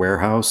distillery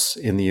warehouse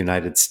in the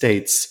United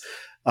States.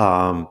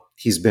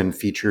 he's been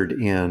featured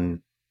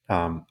in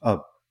a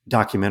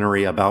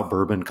documentary about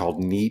bourbon called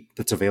Neat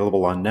that's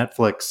available on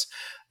Netflix.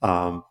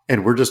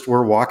 And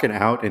we're walking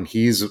out, and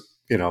he's,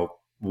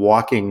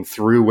 walking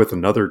through with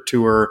another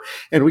tour,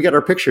 and we got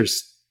our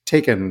pictures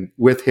taken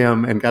with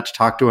him and got to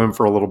talk to him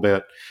for a little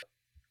bit.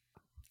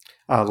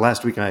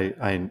 Last week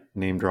I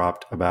name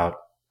dropped about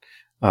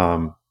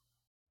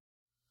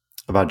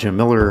Jim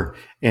Miller,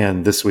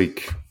 and this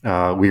week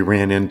we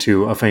ran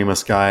into a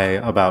famous guy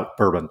about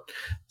bourbon.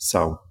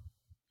 So,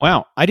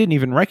 wow, I didn't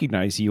even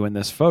recognize you in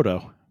this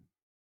photo.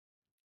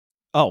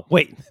 Oh,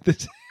 wait.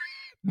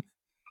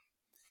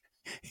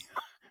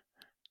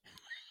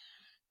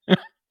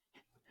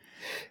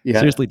 Yeah.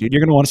 Seriously, dude,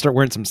 you're going to want to start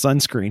wearing some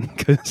sunscreen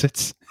because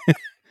it's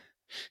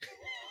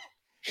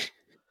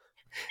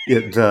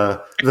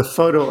the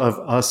photo of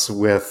us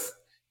with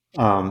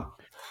I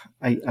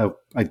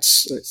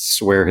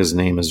swear his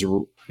name is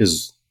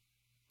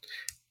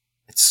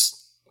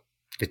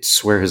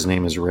swear his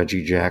name is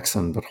Reggie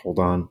Jackson, but hold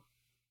on,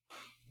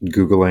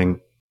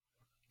 Googling.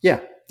 Yeah,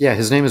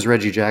 his name is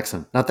Reggie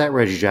Jackson, not that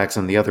Reggie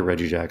Jackson, the other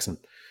Reggie Jackson,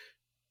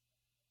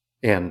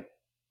 and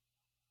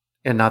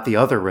not the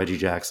other Reggie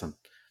Jackson.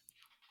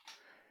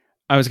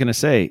 I was going to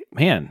say,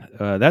 man,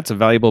 that's a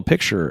valuable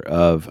picture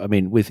of. I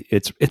mean, with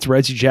it's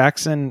Reggie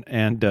Jackson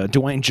and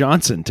Dwayne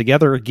Johnson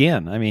together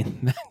again. I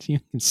mean, you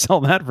can sell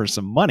that for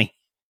some money.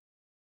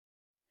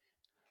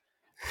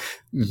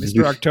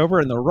 Mr. October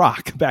and The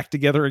Rock back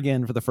together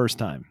again for the first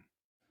time.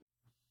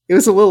 It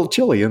was a little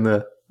chilly in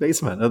the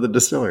basement of the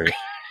distillery.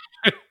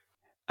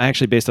 I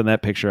actually, based on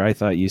that picture, I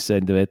thought you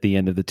said that at the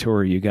end of the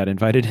tour you got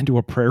invited into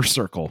a prayer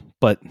circle,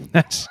 but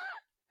that's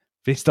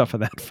based off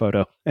of that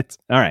photo. That's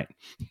all right.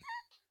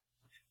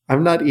 I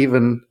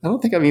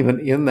don't think I'm even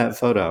in that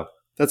photo.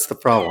 That's the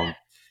problem.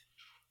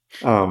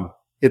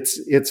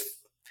 It's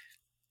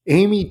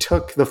Amy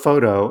took the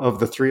photo of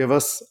the three of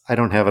us. I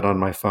don't have it on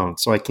my phone,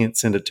 so I can't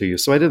send it to you.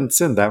 So I didn't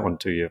send that one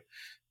to you.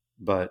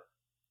 But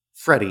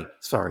Freddie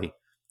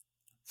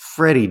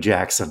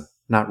Jackson,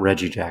 not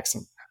Reggie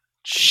Jackson.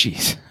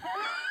 Jeez.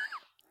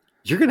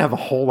 You're going to have a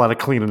whole lot of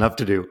cleaning up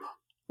to do.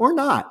 Or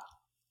not.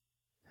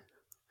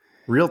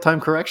 Real-time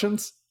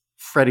corrections?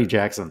 Freddie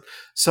Jackson.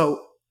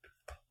 So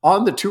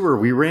on the tour,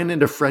 we ran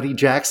into Freddie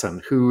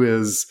Jackson, who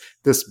is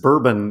this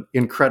bourbon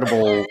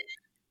incredible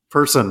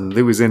person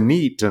who was in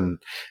Neat, and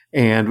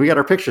we got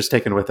our pictures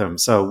taken with him.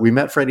 So we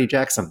met Freddie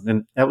Jackson,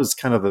 and that was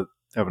kind of it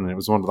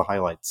was one of the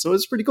highlights. So it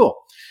was pretty cool.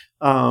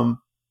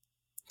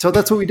 So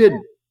that's what we did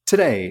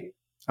today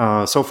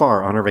so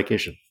far on our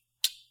vacation.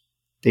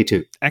 Day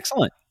 2.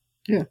 Excellent.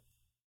 Yeah.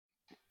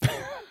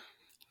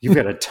 You've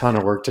got a ton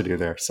of work to do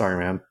there.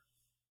 Sorry, man.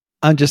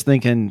 I'm just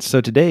thinking, so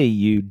today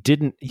you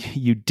didn't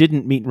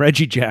meet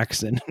Reggie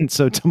Jackson, and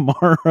so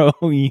tomorrow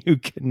you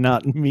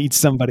cannot meet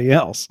somebody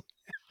else.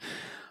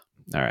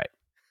 All right.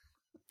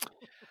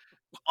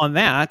 On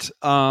that,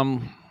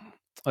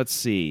 let's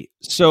see.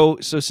 So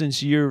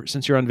since you're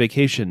on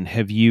vacation,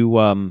 have you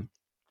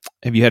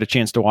had a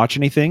chance to watch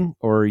anything,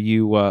 or are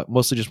you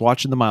mostly just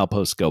watching the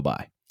mileposts go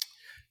by?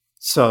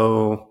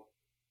 So,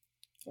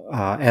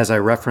 as I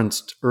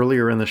referenced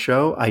earlier in the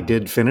show, I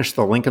did finish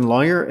The Lincoln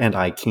Lawyer, and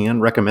I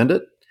can recommend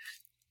it.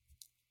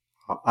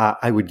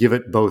 I would give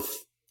it both.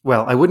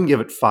 Well, I wouldn't give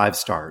it 5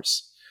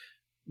 stars,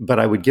 but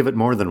I would give it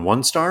more than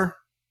 1 star.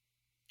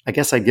 I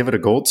guess I'd give it a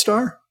gold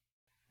star.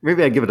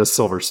 Maybe I'd give it a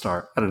silver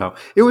star. I don't know.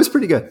 It was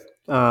pretty good.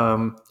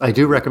 I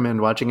do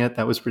recommend watching it.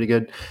 That was pretty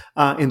good.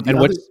 And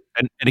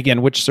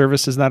again, which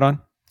service is that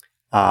on?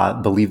 I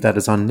believe that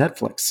is on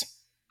Netflix.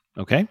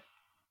 Okay.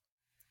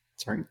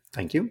 Sorry.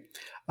 Thank you.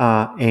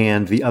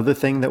 And the other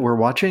thing that we're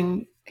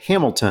watching,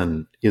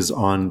 Hamilton, is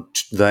on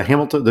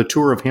the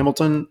tour of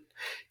Hamilton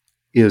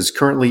is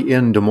currently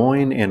in Des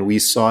Moines, and we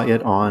saw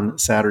it on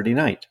Saturday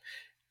night.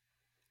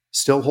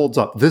 Still holds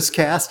up. This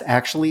cast,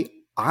 actually,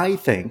 I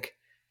think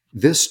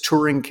this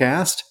touring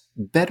cast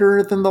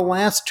better than the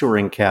last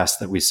touring cast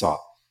that we saw.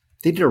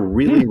 They did a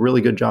really,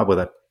 really good job with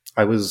it.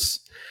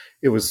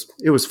 It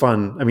was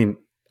fun. I mean,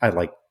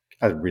 I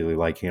really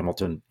like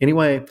Hamilton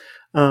anyway.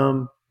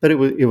 But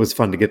it was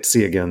fun to get to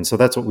see again. So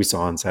that's what we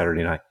saw on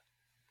Saturday night.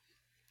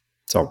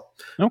 So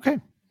okay,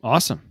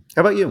 awesome.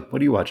 How about you?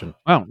 What are you watching?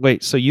 Wow,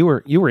 wait. So you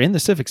were in the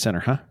Civic Center,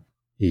 huh?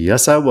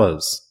 Yes, I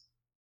was.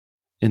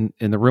 In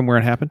the room where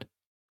it happened.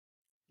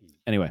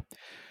 Anyway,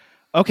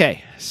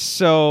 okay.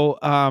 So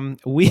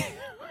we.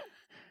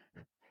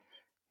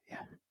 Yeah,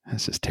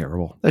 that's just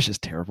terrible. That's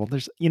just terrible.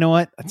 You know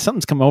what?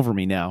 Something's come over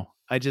me now.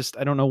 I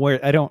don't know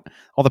where.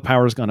 All the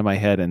power's gone to my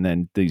head, and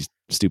then these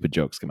stupid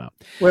jokes come out.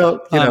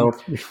 Well,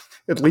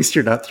 at least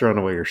you're not throwing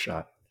away your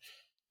shot.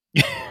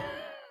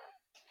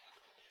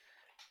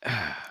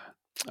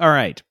 All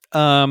right.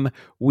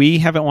 We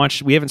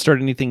haven't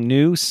started anything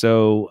new.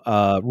 So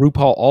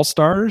RuPaul All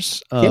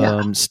Stars,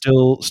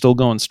 still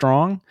going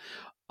strong.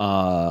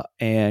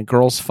 And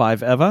Girls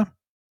 5 Eva.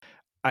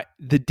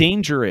 The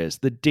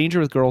danger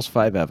with Girls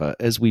 5 Eva,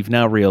 as we've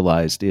now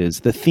realized,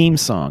 is the theme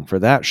song for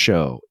that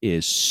show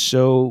is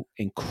so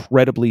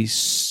incredibly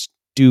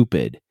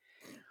stupid,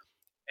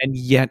 and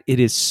yet it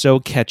is so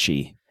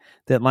catchy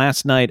that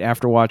last night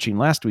after watching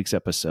last week's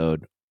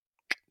episode,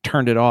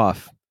 turned it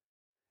off.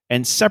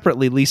 And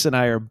separately, Lisa and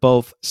I are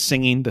both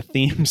singing the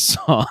theme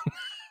song.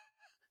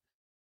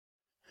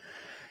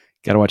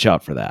 Got to watch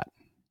out for that.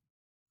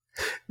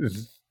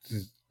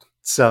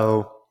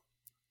 So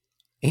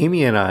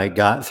Amy and I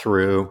got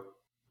through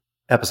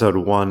episode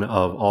 1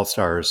 of All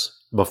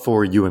Stars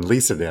before you and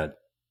Lisa did.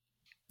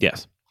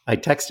 Yes. I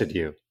texted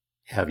you,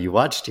 have you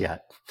watched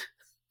yet?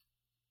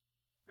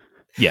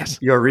 Yes.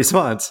 Your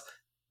response,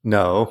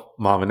 no,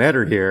 Mom and Ed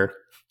are here.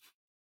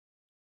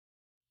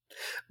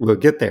 We'll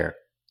get there.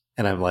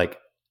 And I'm like,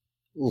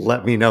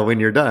 let me know when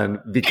you're done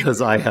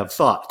because I have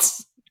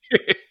thoughts.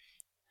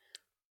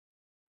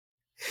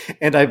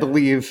 And I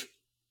believe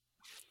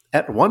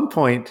at one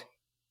point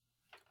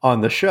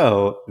on the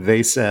show,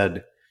 they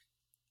said,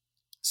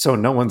 so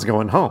no one's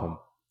going home.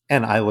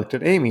 And I looked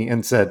at Amy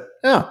and said,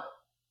 oh,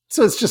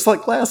 so it's just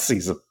like last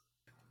season,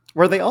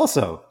 where they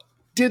also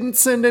didn't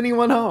send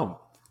anyone home.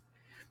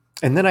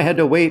 And then I had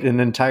to wait an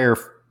entire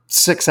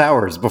 6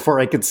 hours before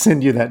I could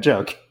send you that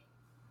joke.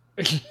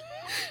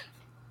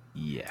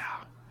 Yeah.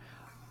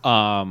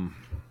 By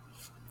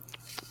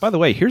the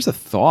way, here's a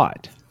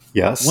thought.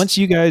 Yes. Once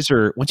you guys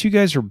are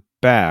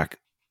back,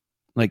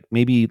 like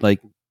maybe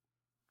like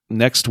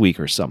next week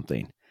or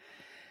something,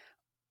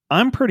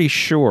 I'm pretty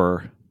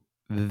sure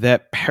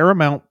that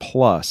Paramount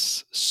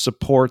Plus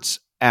supports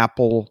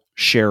Apple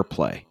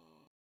SharePlay.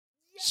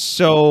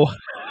 So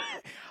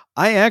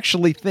I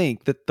actually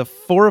think that the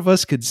four of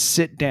us could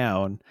sit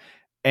down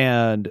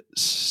and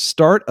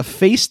start a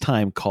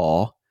FaceTime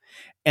call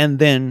and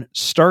then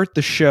start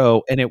the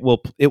show, and it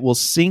will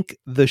sync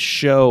the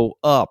show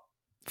up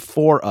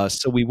for us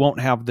so we won't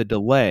have the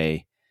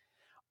delay.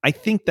 I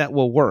think that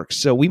will work.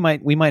 So we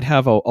might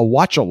have a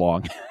watch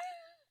along.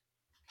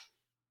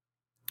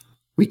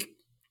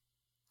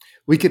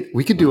 We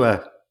could do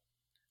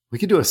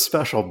a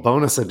special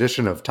bonus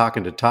edition of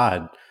Talking to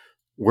Todd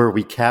where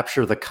we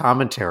capture the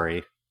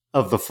commentary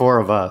of the four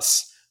of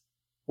us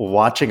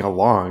watching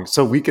along.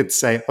 So we could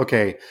say,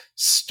 okay,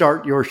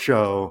 start your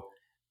show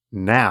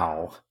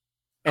now.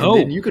 And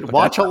then you could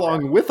watch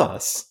along with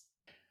us.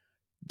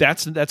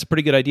 That's a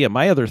pretty good idea.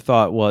 My other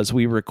thought was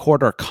we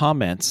record our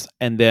comments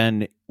and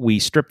then we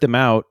strip them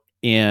out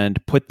and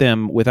put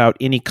them without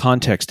any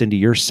context into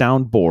your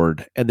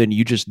soundboard, and then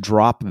you just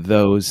drop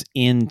those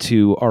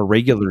into our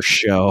regular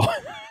show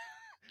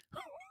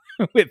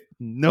with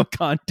no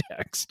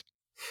context.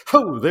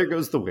 Oh, there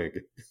goes the wig.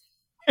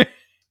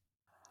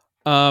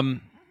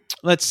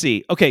 Let's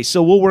see. Okay,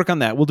 so we'll work on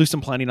that. We'll do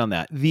some planning on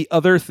that. The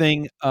other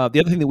thing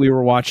that we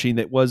were watching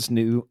that was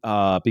new,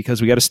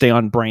 because we got to stay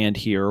on brand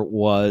here,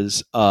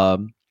 was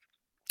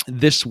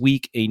this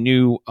week a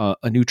new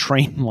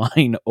train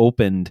line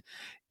opened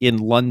in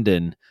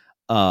London.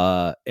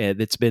 And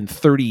it's been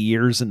 30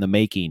 years in the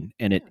making,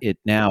 and it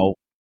now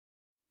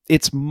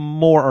it's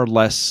more or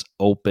less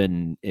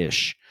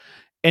open-ish.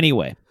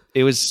 Anyway,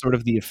 it was sort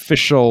of the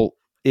official.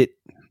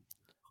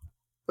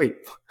 Wait,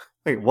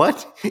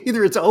 what?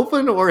 Either it's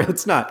open or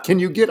it's not. Can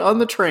you get on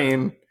the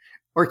train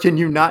or can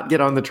you not get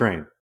on the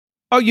train?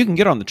 Oh, you can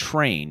get on the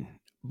train,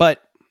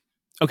 but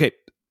okay.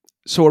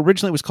 So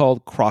originally it was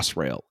called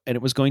Crossrail, and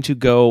it was going to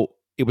go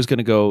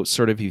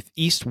sort of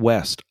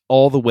east-west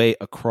all the way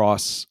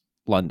across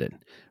London,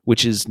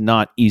 which is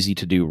not easy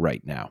to do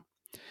right now.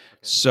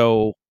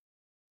 So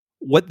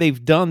what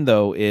they've done,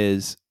 though,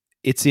 is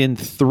it's in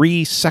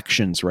 3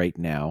 sections right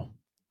now,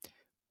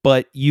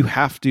 but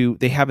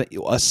they have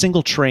a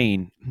single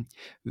train.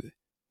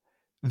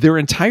 Their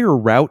entire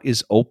route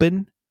is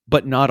open,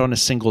 but not on a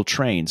single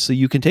train. So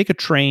you can take a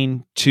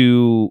train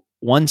to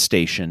one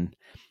station,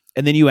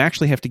 and then you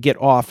actually have to get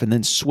off and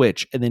then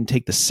switch and then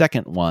take the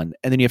second one.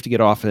 And then you have to get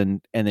off and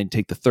then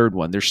take the third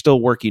one. They're still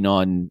working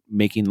on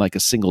making like a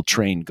single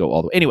train go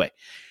all the way. Anyway,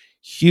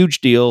 huge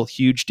deal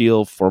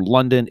for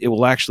London. It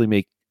will actually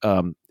make,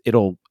 it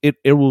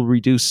will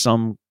reduce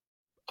some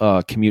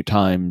commute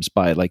times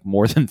by like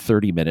more than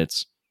 30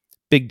 minutes.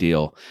 Big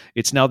deal.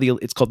 It's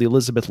called the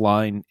Elizabeth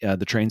line.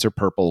 The trains are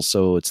purple,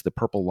 so it's the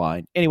purple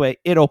line. Anyway,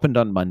 it opened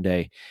on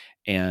Monday,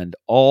 and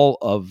all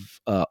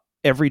of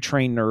every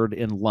train nerd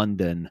in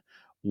London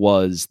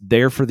was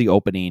there for the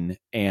opening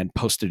and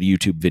posted a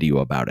YouTube video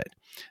about it.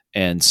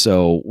 And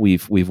so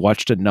we've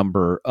watched a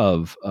number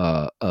of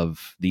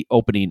the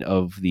opening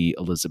of the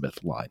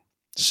Elizabeth line.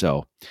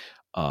 So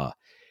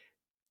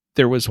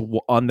there was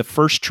on the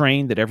first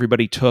train that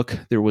everybody took,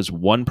 there was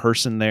one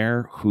person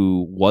there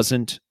who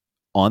wasn't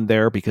on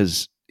there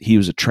because he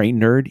was a train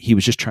nerd. He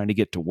was just trying to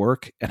get to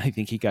work. And I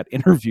think he got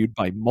interviewed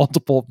by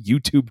multiple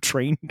YouTube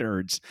train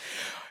nerds.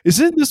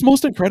 Isn't this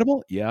most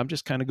incredible? Yeah, I'm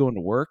just kind of going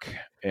to work,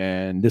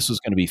 and this was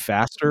going to be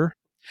faster.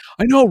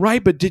 I know,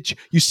 right? But did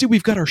you see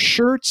we've got our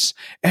shirts,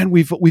 and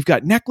we've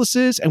got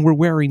necklaces, and we're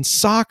wearing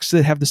socks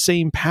that have the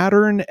same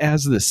pattern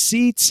as the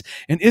seats,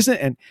 and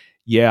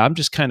yeah, I'm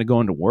just kind of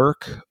going to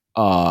work.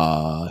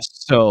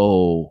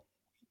 So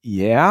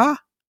yeah.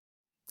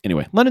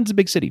 Anyway, London's a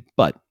big city,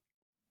 but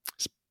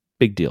it's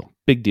big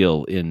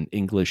deal in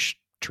English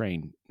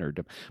train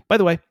nerddom. By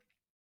the way,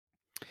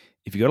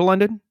 if you go to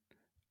London,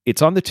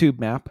 It's on the tube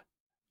map,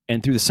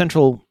 and through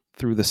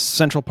the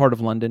central part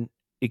of London,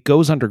 it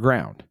goes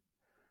underground.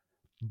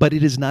 But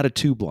it is not a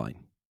tube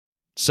line.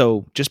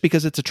 So just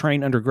because it's a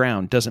train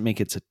underground doesn't mean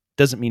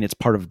it's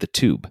part of the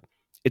tube.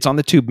 It's on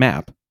the tube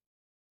map,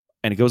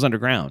 and it goes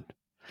underground.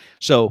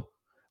 So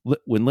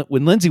when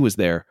Lindsay was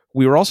there,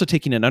 we were also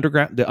taking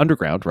the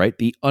underground, right?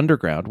 The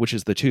underground, which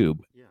is the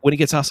tube. Yeah. When it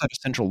gets outside of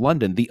central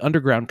London, the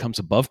underground comes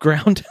above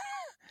ground.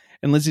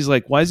 And Lindsay's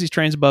like, why is these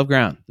trains above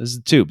ground? This is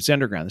the tube. It's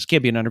underground. This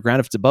can't be an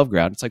underground if it's above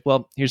ground. It's like,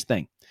 well, here's the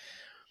thing.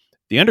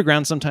 The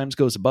underground sometimes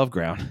goes above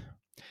ground,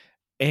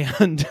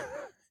 and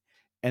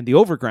the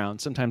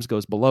overground sometimes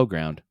goes below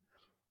ground.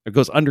 It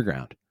goes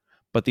underground.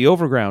 But the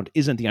overground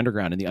isn't the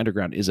underground, and the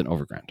underground isn't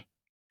overground.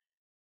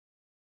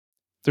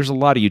 There's a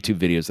lot of YouTube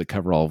videos that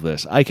cover all of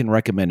this. I can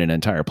recommend an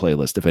entire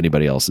playlist if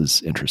anybody else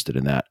is interested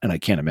in that, and I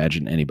can't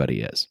imagine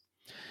anybody is.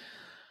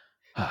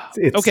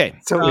 Okay.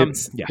 So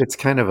it's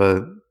kind of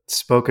a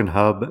spoke and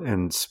hub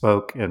and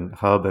spoke and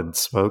hub and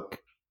spoke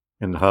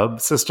and hub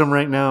system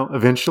right now.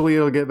 Eventually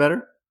it'll get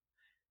better?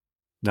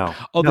 No.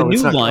 Oh, the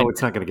new line. Oh,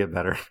 it's not going to get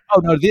better. Oh,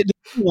 no, the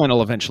new line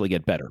will eventually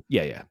get better.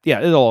 Yeah.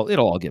 It'll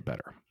all get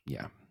better.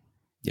 Yeah.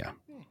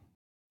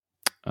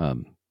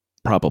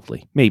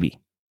 Probably. Maybe.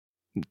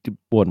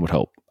 One would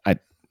hope.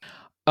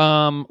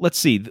 Let's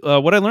see.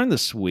 What I learned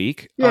this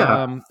week.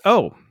 Yeah.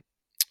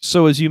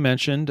 So as you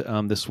mentioned,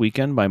 this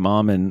weekend, my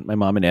mom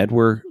and Ed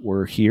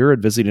were here and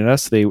visiting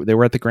us. They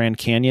were at the Grand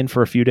Canyon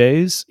for a few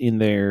days in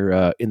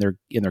their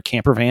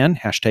camper van,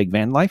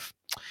 #van life.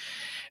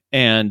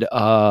 And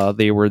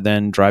they were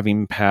then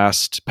driving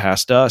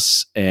past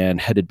us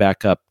and headed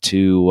back up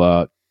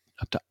to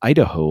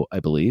Idaho,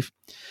 I believe.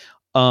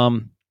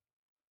 And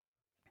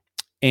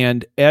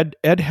Ed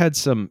had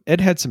some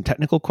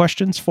technical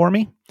questions for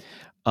me,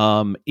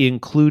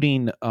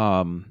 including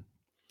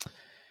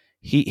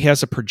he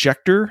has a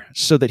projector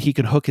so that he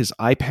can hook his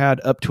iPad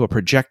up to a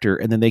projector,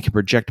 and then they can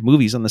project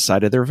movies on the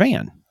side of their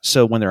van.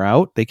 So when they're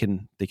out, they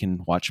can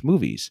watch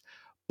movies.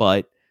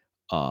 But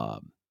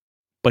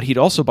he'd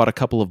also bought a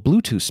couple of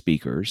Bluetooth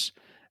speakers,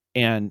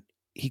 and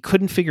he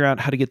couldn't figure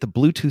out how to get the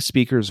Bluetooth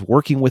speakers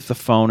working with the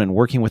phone and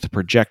working with the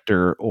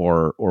projector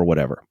or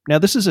whatever. Now,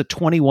 this is a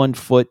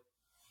 21-foot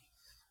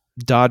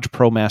Dodge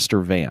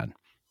ProMaster van.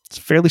 It's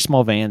a fairly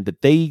small van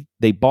that they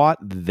bought.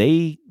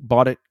 They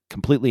bought it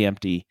completely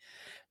empty.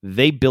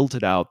 They built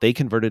it out. They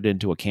converted it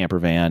into a camper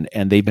van,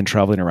 and they've been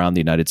traveling around the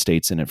United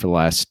States in it for the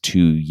last 2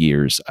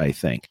 years, I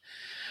think.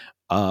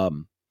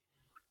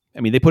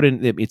 They put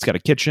in. It's got a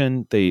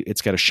kitchen.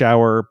 It's got a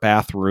shower,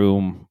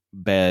 bathroom,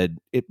 bed.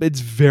 It's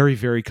very,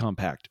 very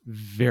compact.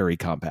 Very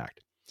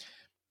compact.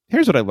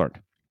 Here's what I learned.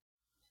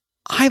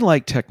 I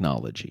like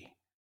technology.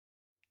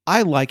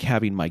 I like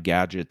having my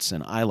gadgets,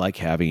 and I like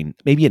having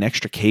maybe an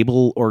extra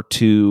cable or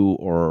two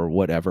or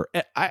whatever.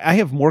 I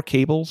have more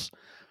cables.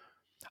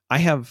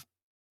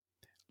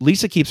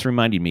 Lisa keeps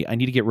reminding me I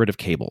need to get rid of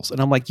cables, and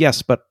I'm like,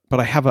 yes, but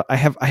I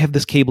have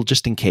this cable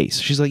just in case.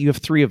 She's like, you have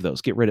 3 of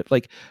those. Get rid of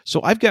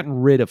so I've gotten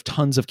rid of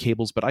tons of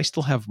cables, but I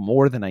still have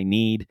more than I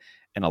need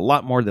and a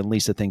lot more than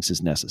Lisa thinks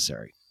is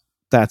necessary.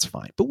 That's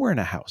fine, but we're in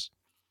a house.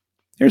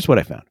 Here's what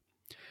I found.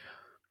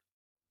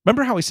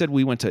 Remember how I said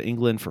we went to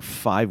England for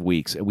 5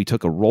 weeks and we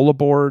took a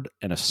rollerboard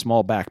and a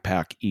small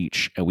backpack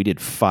each, and we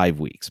did 5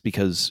 weeks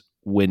because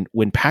when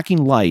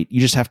packing light,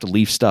 you just have to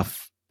leave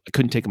stuff. I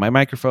couldn't take my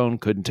microphone,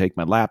 couldn't take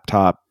my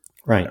laptop.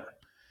 Right. Whatever.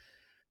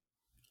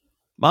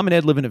 Mom and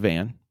Ed live in a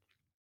van.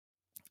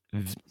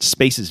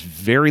 Space is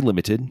very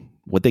limited,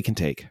 what they can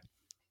take.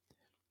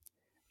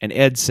 And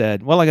Ed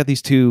said, well, I got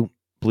these 2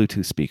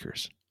 Bluetooth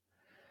speakers.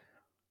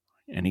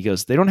 And he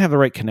goes, they don't have the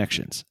right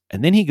connections.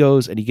 And then he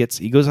goes and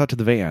he goes out to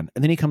the van,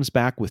 and then he comes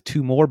back with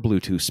 2 more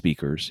Bluetooth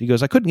speakers. He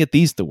goes, I couldn't get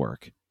these to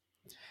work.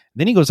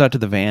 Then he goes out to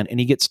the van and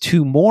he gets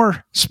 2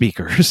 more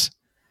speakers.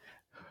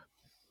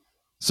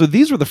 So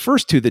these were the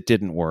first 2 that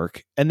didn't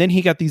work. And then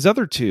he got these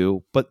other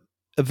 2, but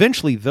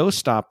eventually those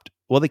stopped.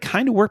 Well, they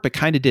kind of worked, but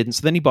kind of didn't.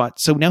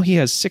 So now he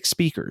has 6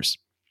 speakers.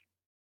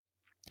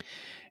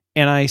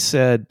 And I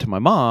said to my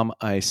mom,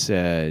 I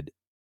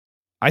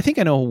think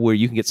I know where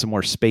you can get some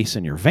more space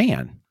in your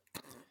van.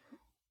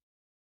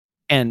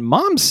 And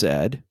Mom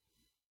said,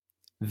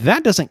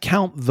 that doesn't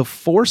count the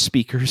 4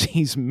 speakers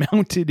he's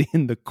mounted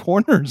in the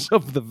corners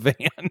of the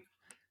van.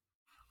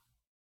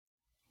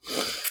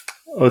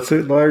 What's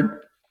it,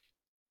 Lord?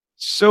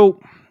 So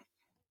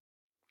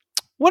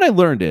what I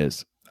learned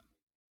is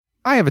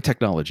I have a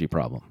technology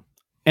problem,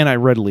 and I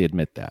readily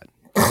admit that.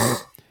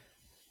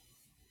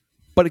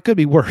 But it could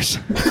be worse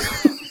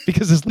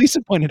because, as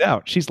Lisa pointed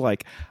out, she's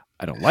like,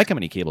 I don't like how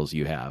many cables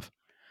you have,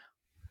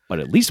 but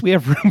at least we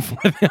have room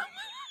for them.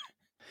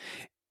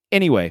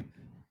 Anyway,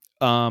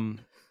 got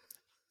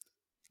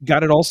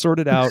it all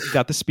sorted out,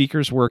 got the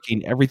speakers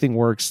working, everything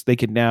works. They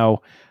can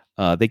now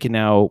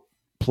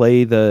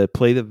play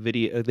the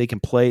video. They can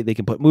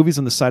put movies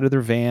on the side of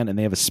their van, and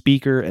they have a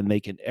speaker,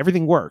 and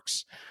everything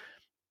works.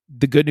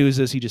 The good news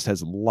is he just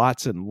has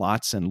lots and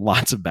lots and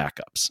lots of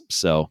backups.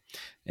 So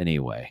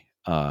anyway,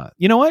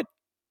 you know what?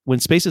 When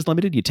space is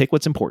limited, you take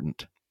what's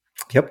important.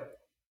 Yep.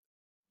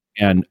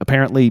 And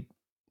apparently,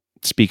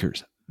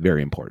 speakers,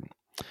 very important.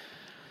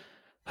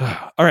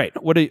 All right.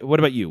 What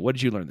about you? What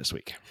did you learn this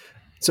week?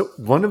 So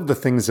one of the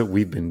things that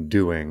we've been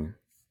doing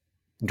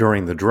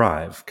during the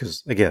drive,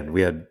 because again,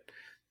 we had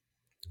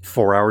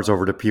 4 hours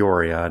over to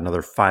Peoria,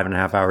 another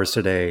 5.5 hours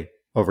today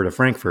over to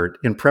Frankfurt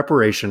in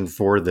preparation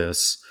for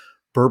this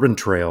Bourbon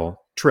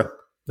Trail trip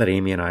that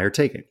Amy and I are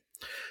taking.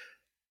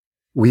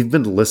 We've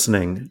been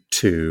listening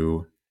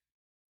to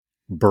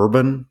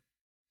bourbon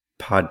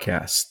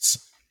podcasts.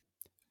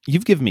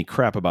 You've given me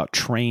crap about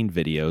train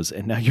videos,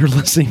 and now you're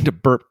listening to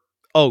burp.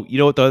 Oh, you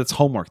know what, though? That's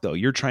homework, though.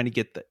 You're trying to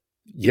get the...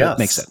 Yes.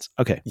 Makes sense.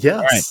 Okay. Yes.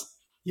 All right.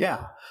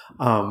 Yeah.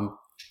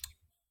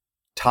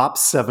 Top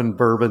 7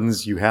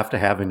 bourbons you have to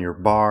have in your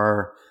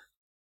bar.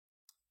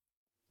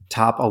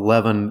 Top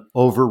 11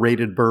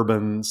 overrated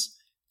bourbons.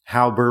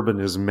 How bourbon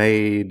is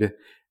made.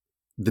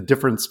 The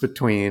difference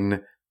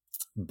between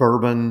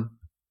bourbon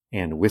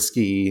and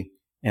whiskey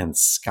and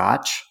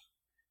scotch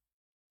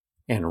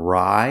and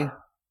rye,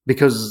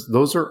 because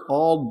those are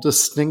all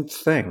distinct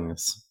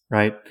things,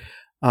 right?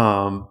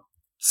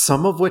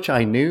 Some of which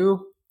I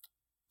knew,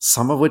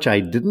 some of which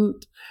I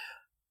didn't.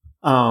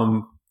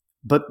 But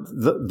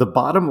the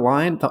bottom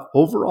line, the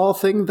overall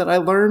thing that I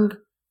learned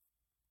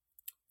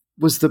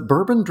was that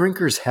bourbon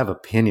drinkers have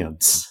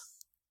opinions.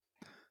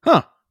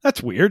 Huh,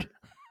 that's weird.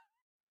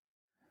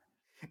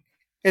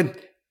 And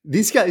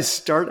these guys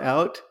start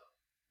out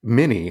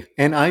many,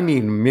 and I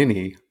mean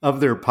many, of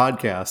their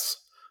podcasts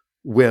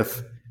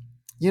with,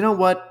 you know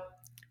what?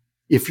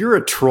 If you're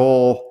a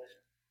troll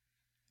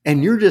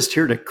and you're just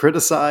here to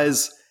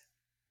criticize,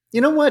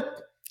 you know what?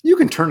 You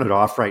can turn it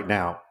off right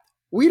now.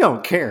 We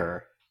don't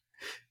care.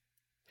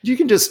 You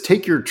can just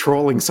take your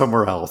trolling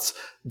somewhere else,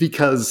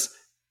 because,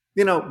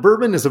 you know,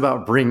 bourbon is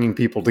about bringing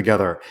people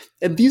together.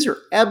 And these are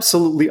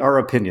absolutely our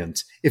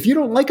opinions. If you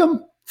don't like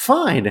them,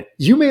 fine.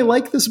 You may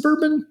like this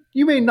bourbon.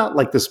 You may not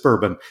like this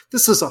bourbon.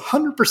 This is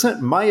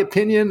 100% my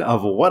opinion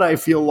of what I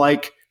feel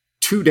like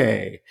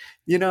today.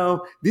 You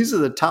know, these are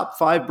the top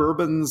 5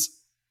 bourbons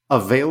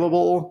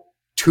available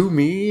to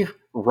me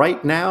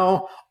right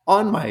now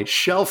on my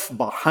shelf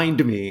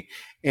behind me.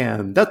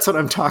 And that's what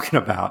I'm talking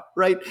about,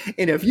 right?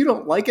 And if you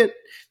don't like it,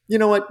 you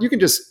know what? You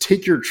can just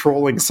take your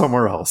trolling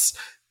somewhere else,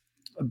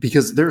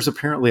 because there's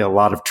apparently a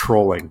lot of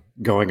trolling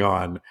going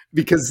on,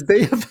 because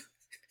they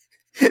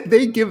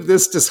give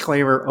this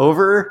disclaimer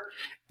over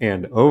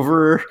and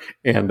over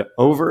and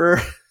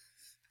over.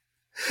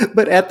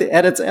 But at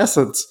its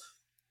essence,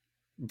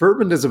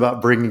 bourbon is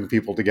about bringing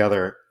people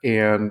together.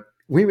 And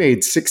we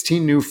made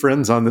 16 new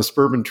friends on this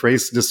Bourbon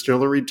Trace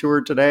distillery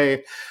tour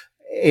today,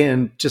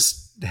 and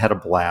just had a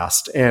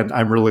blast. And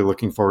I'm really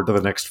looking forward to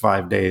the next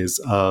 5 days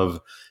of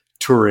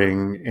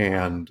touring,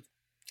 and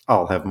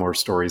I'll have more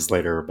stories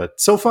later. But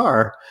so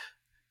far,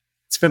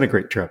 it's been a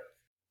great trip.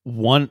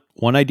 One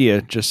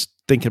idea, just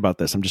thinking about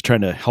this, I'm just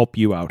trying to help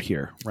you out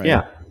here, right?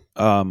 Yeah.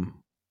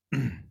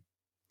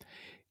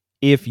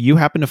 If you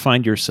happen to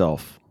find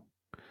yourself,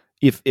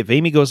 if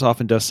Amy goes off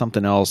and does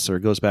something else or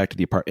goes back to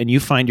the apartment, and you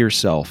find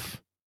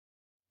yourself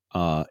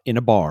in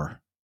a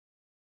bar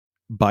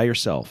by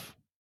yourself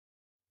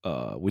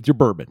with your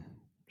bourbon,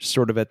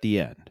 sort of at the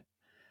end,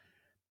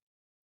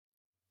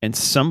 and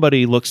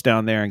somebody looks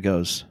down there and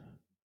goes,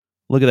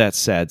 "Look at that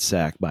sad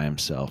sack by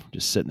himself,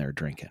 just sitting there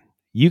drinking."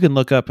 You can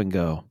look up and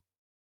go,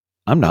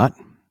 "I'm not.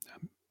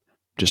 I'm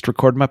just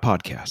recording my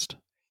podcast,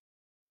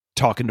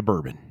 talking to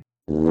bourbon."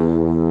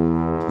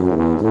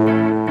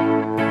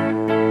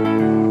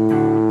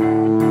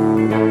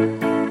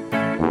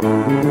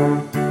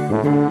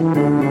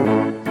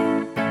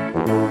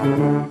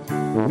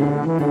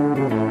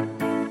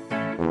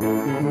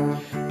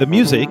 The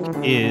music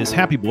is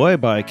Happy Boy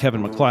by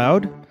Kevin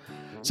MacLeod.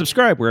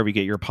 Subscribe wherever you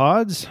get your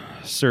pods.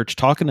 Search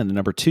Talkin' and the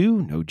number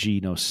 2, no G,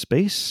 no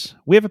space.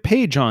 We have a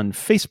page on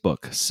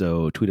Facebook,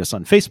 so tweet us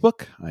on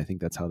Facebook. I think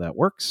that's how that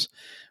works.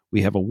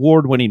 We have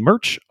award-winning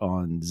merch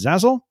on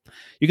Zazzle.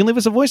 You can leave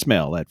us a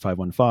voicemail at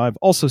 515,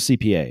 also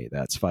CPA.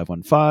 That's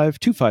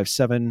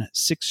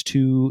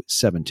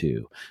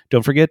 515-257-6272.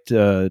 Don't forget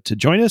to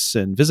join us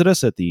and visit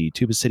us at the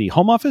Tuba City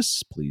home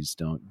office. Please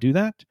don't do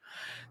that.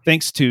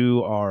 Thanks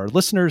to our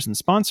listeners and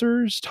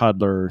sponsors,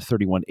 Toddler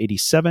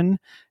 3187,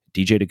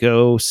 DJ To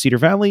Go, Cedar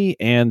Valley,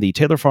 and the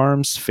Taylor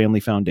Farms Family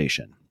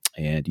Foundation.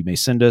 And you may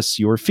send us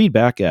your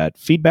feedback at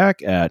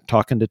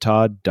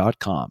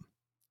talkingtotodd.com.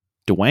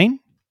 Dwayne?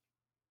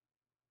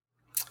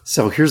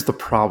 So here's the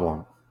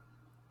problem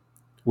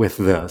with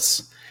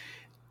this.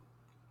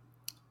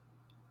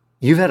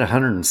 You've had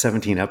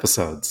 117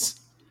 episodes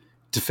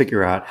to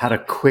figure out how to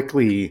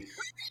quickly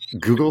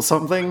Google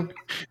something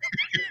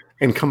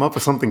and come up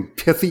with something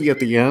pithy at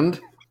the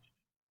end.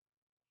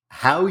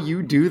 How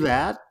you do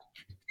that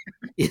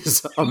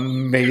is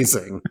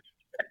amazing.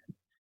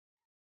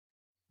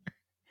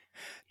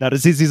 Not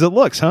as easy as it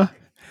looks, huh?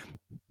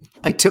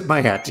 I tip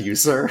my hat to you,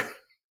 sir.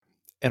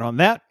 And on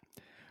that,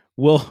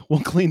 we'll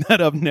clean that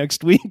up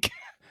next week.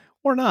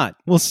 Or not.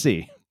 We'll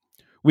see.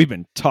 We've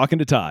been talking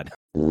to Todd.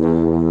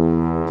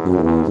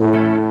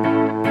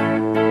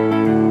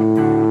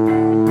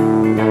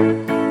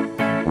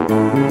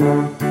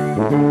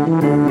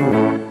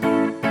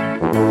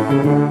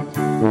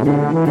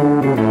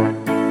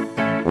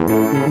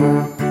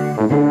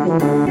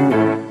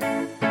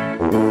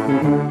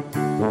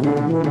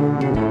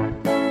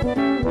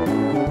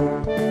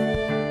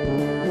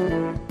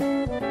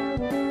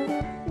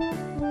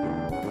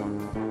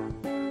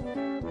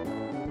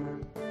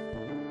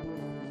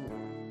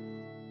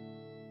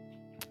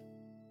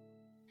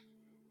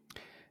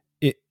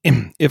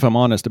 If I'm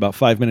honest, about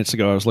 5 minutes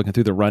ago, I was looking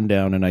through the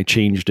rundown and I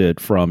changed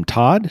it from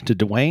Todd to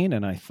Dwayne.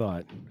 And I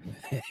thought,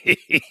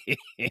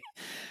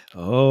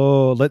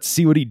 oh, let's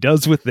see what he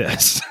does with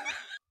this.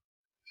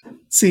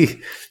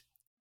 See,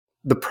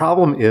 the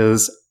problem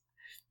is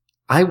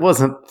I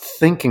wasn't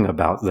thinking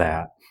about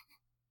that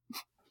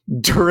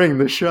during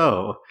the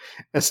show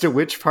as to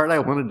which part I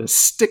wanted to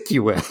stick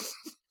you with.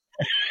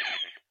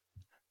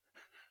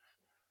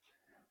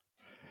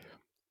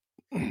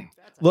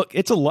 Look,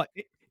 it's a lot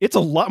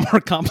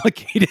more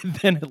complicated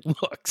than it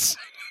looks.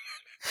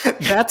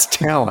 That's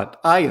talent.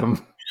 I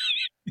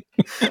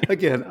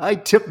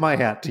tip my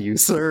hat to you,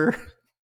 sir.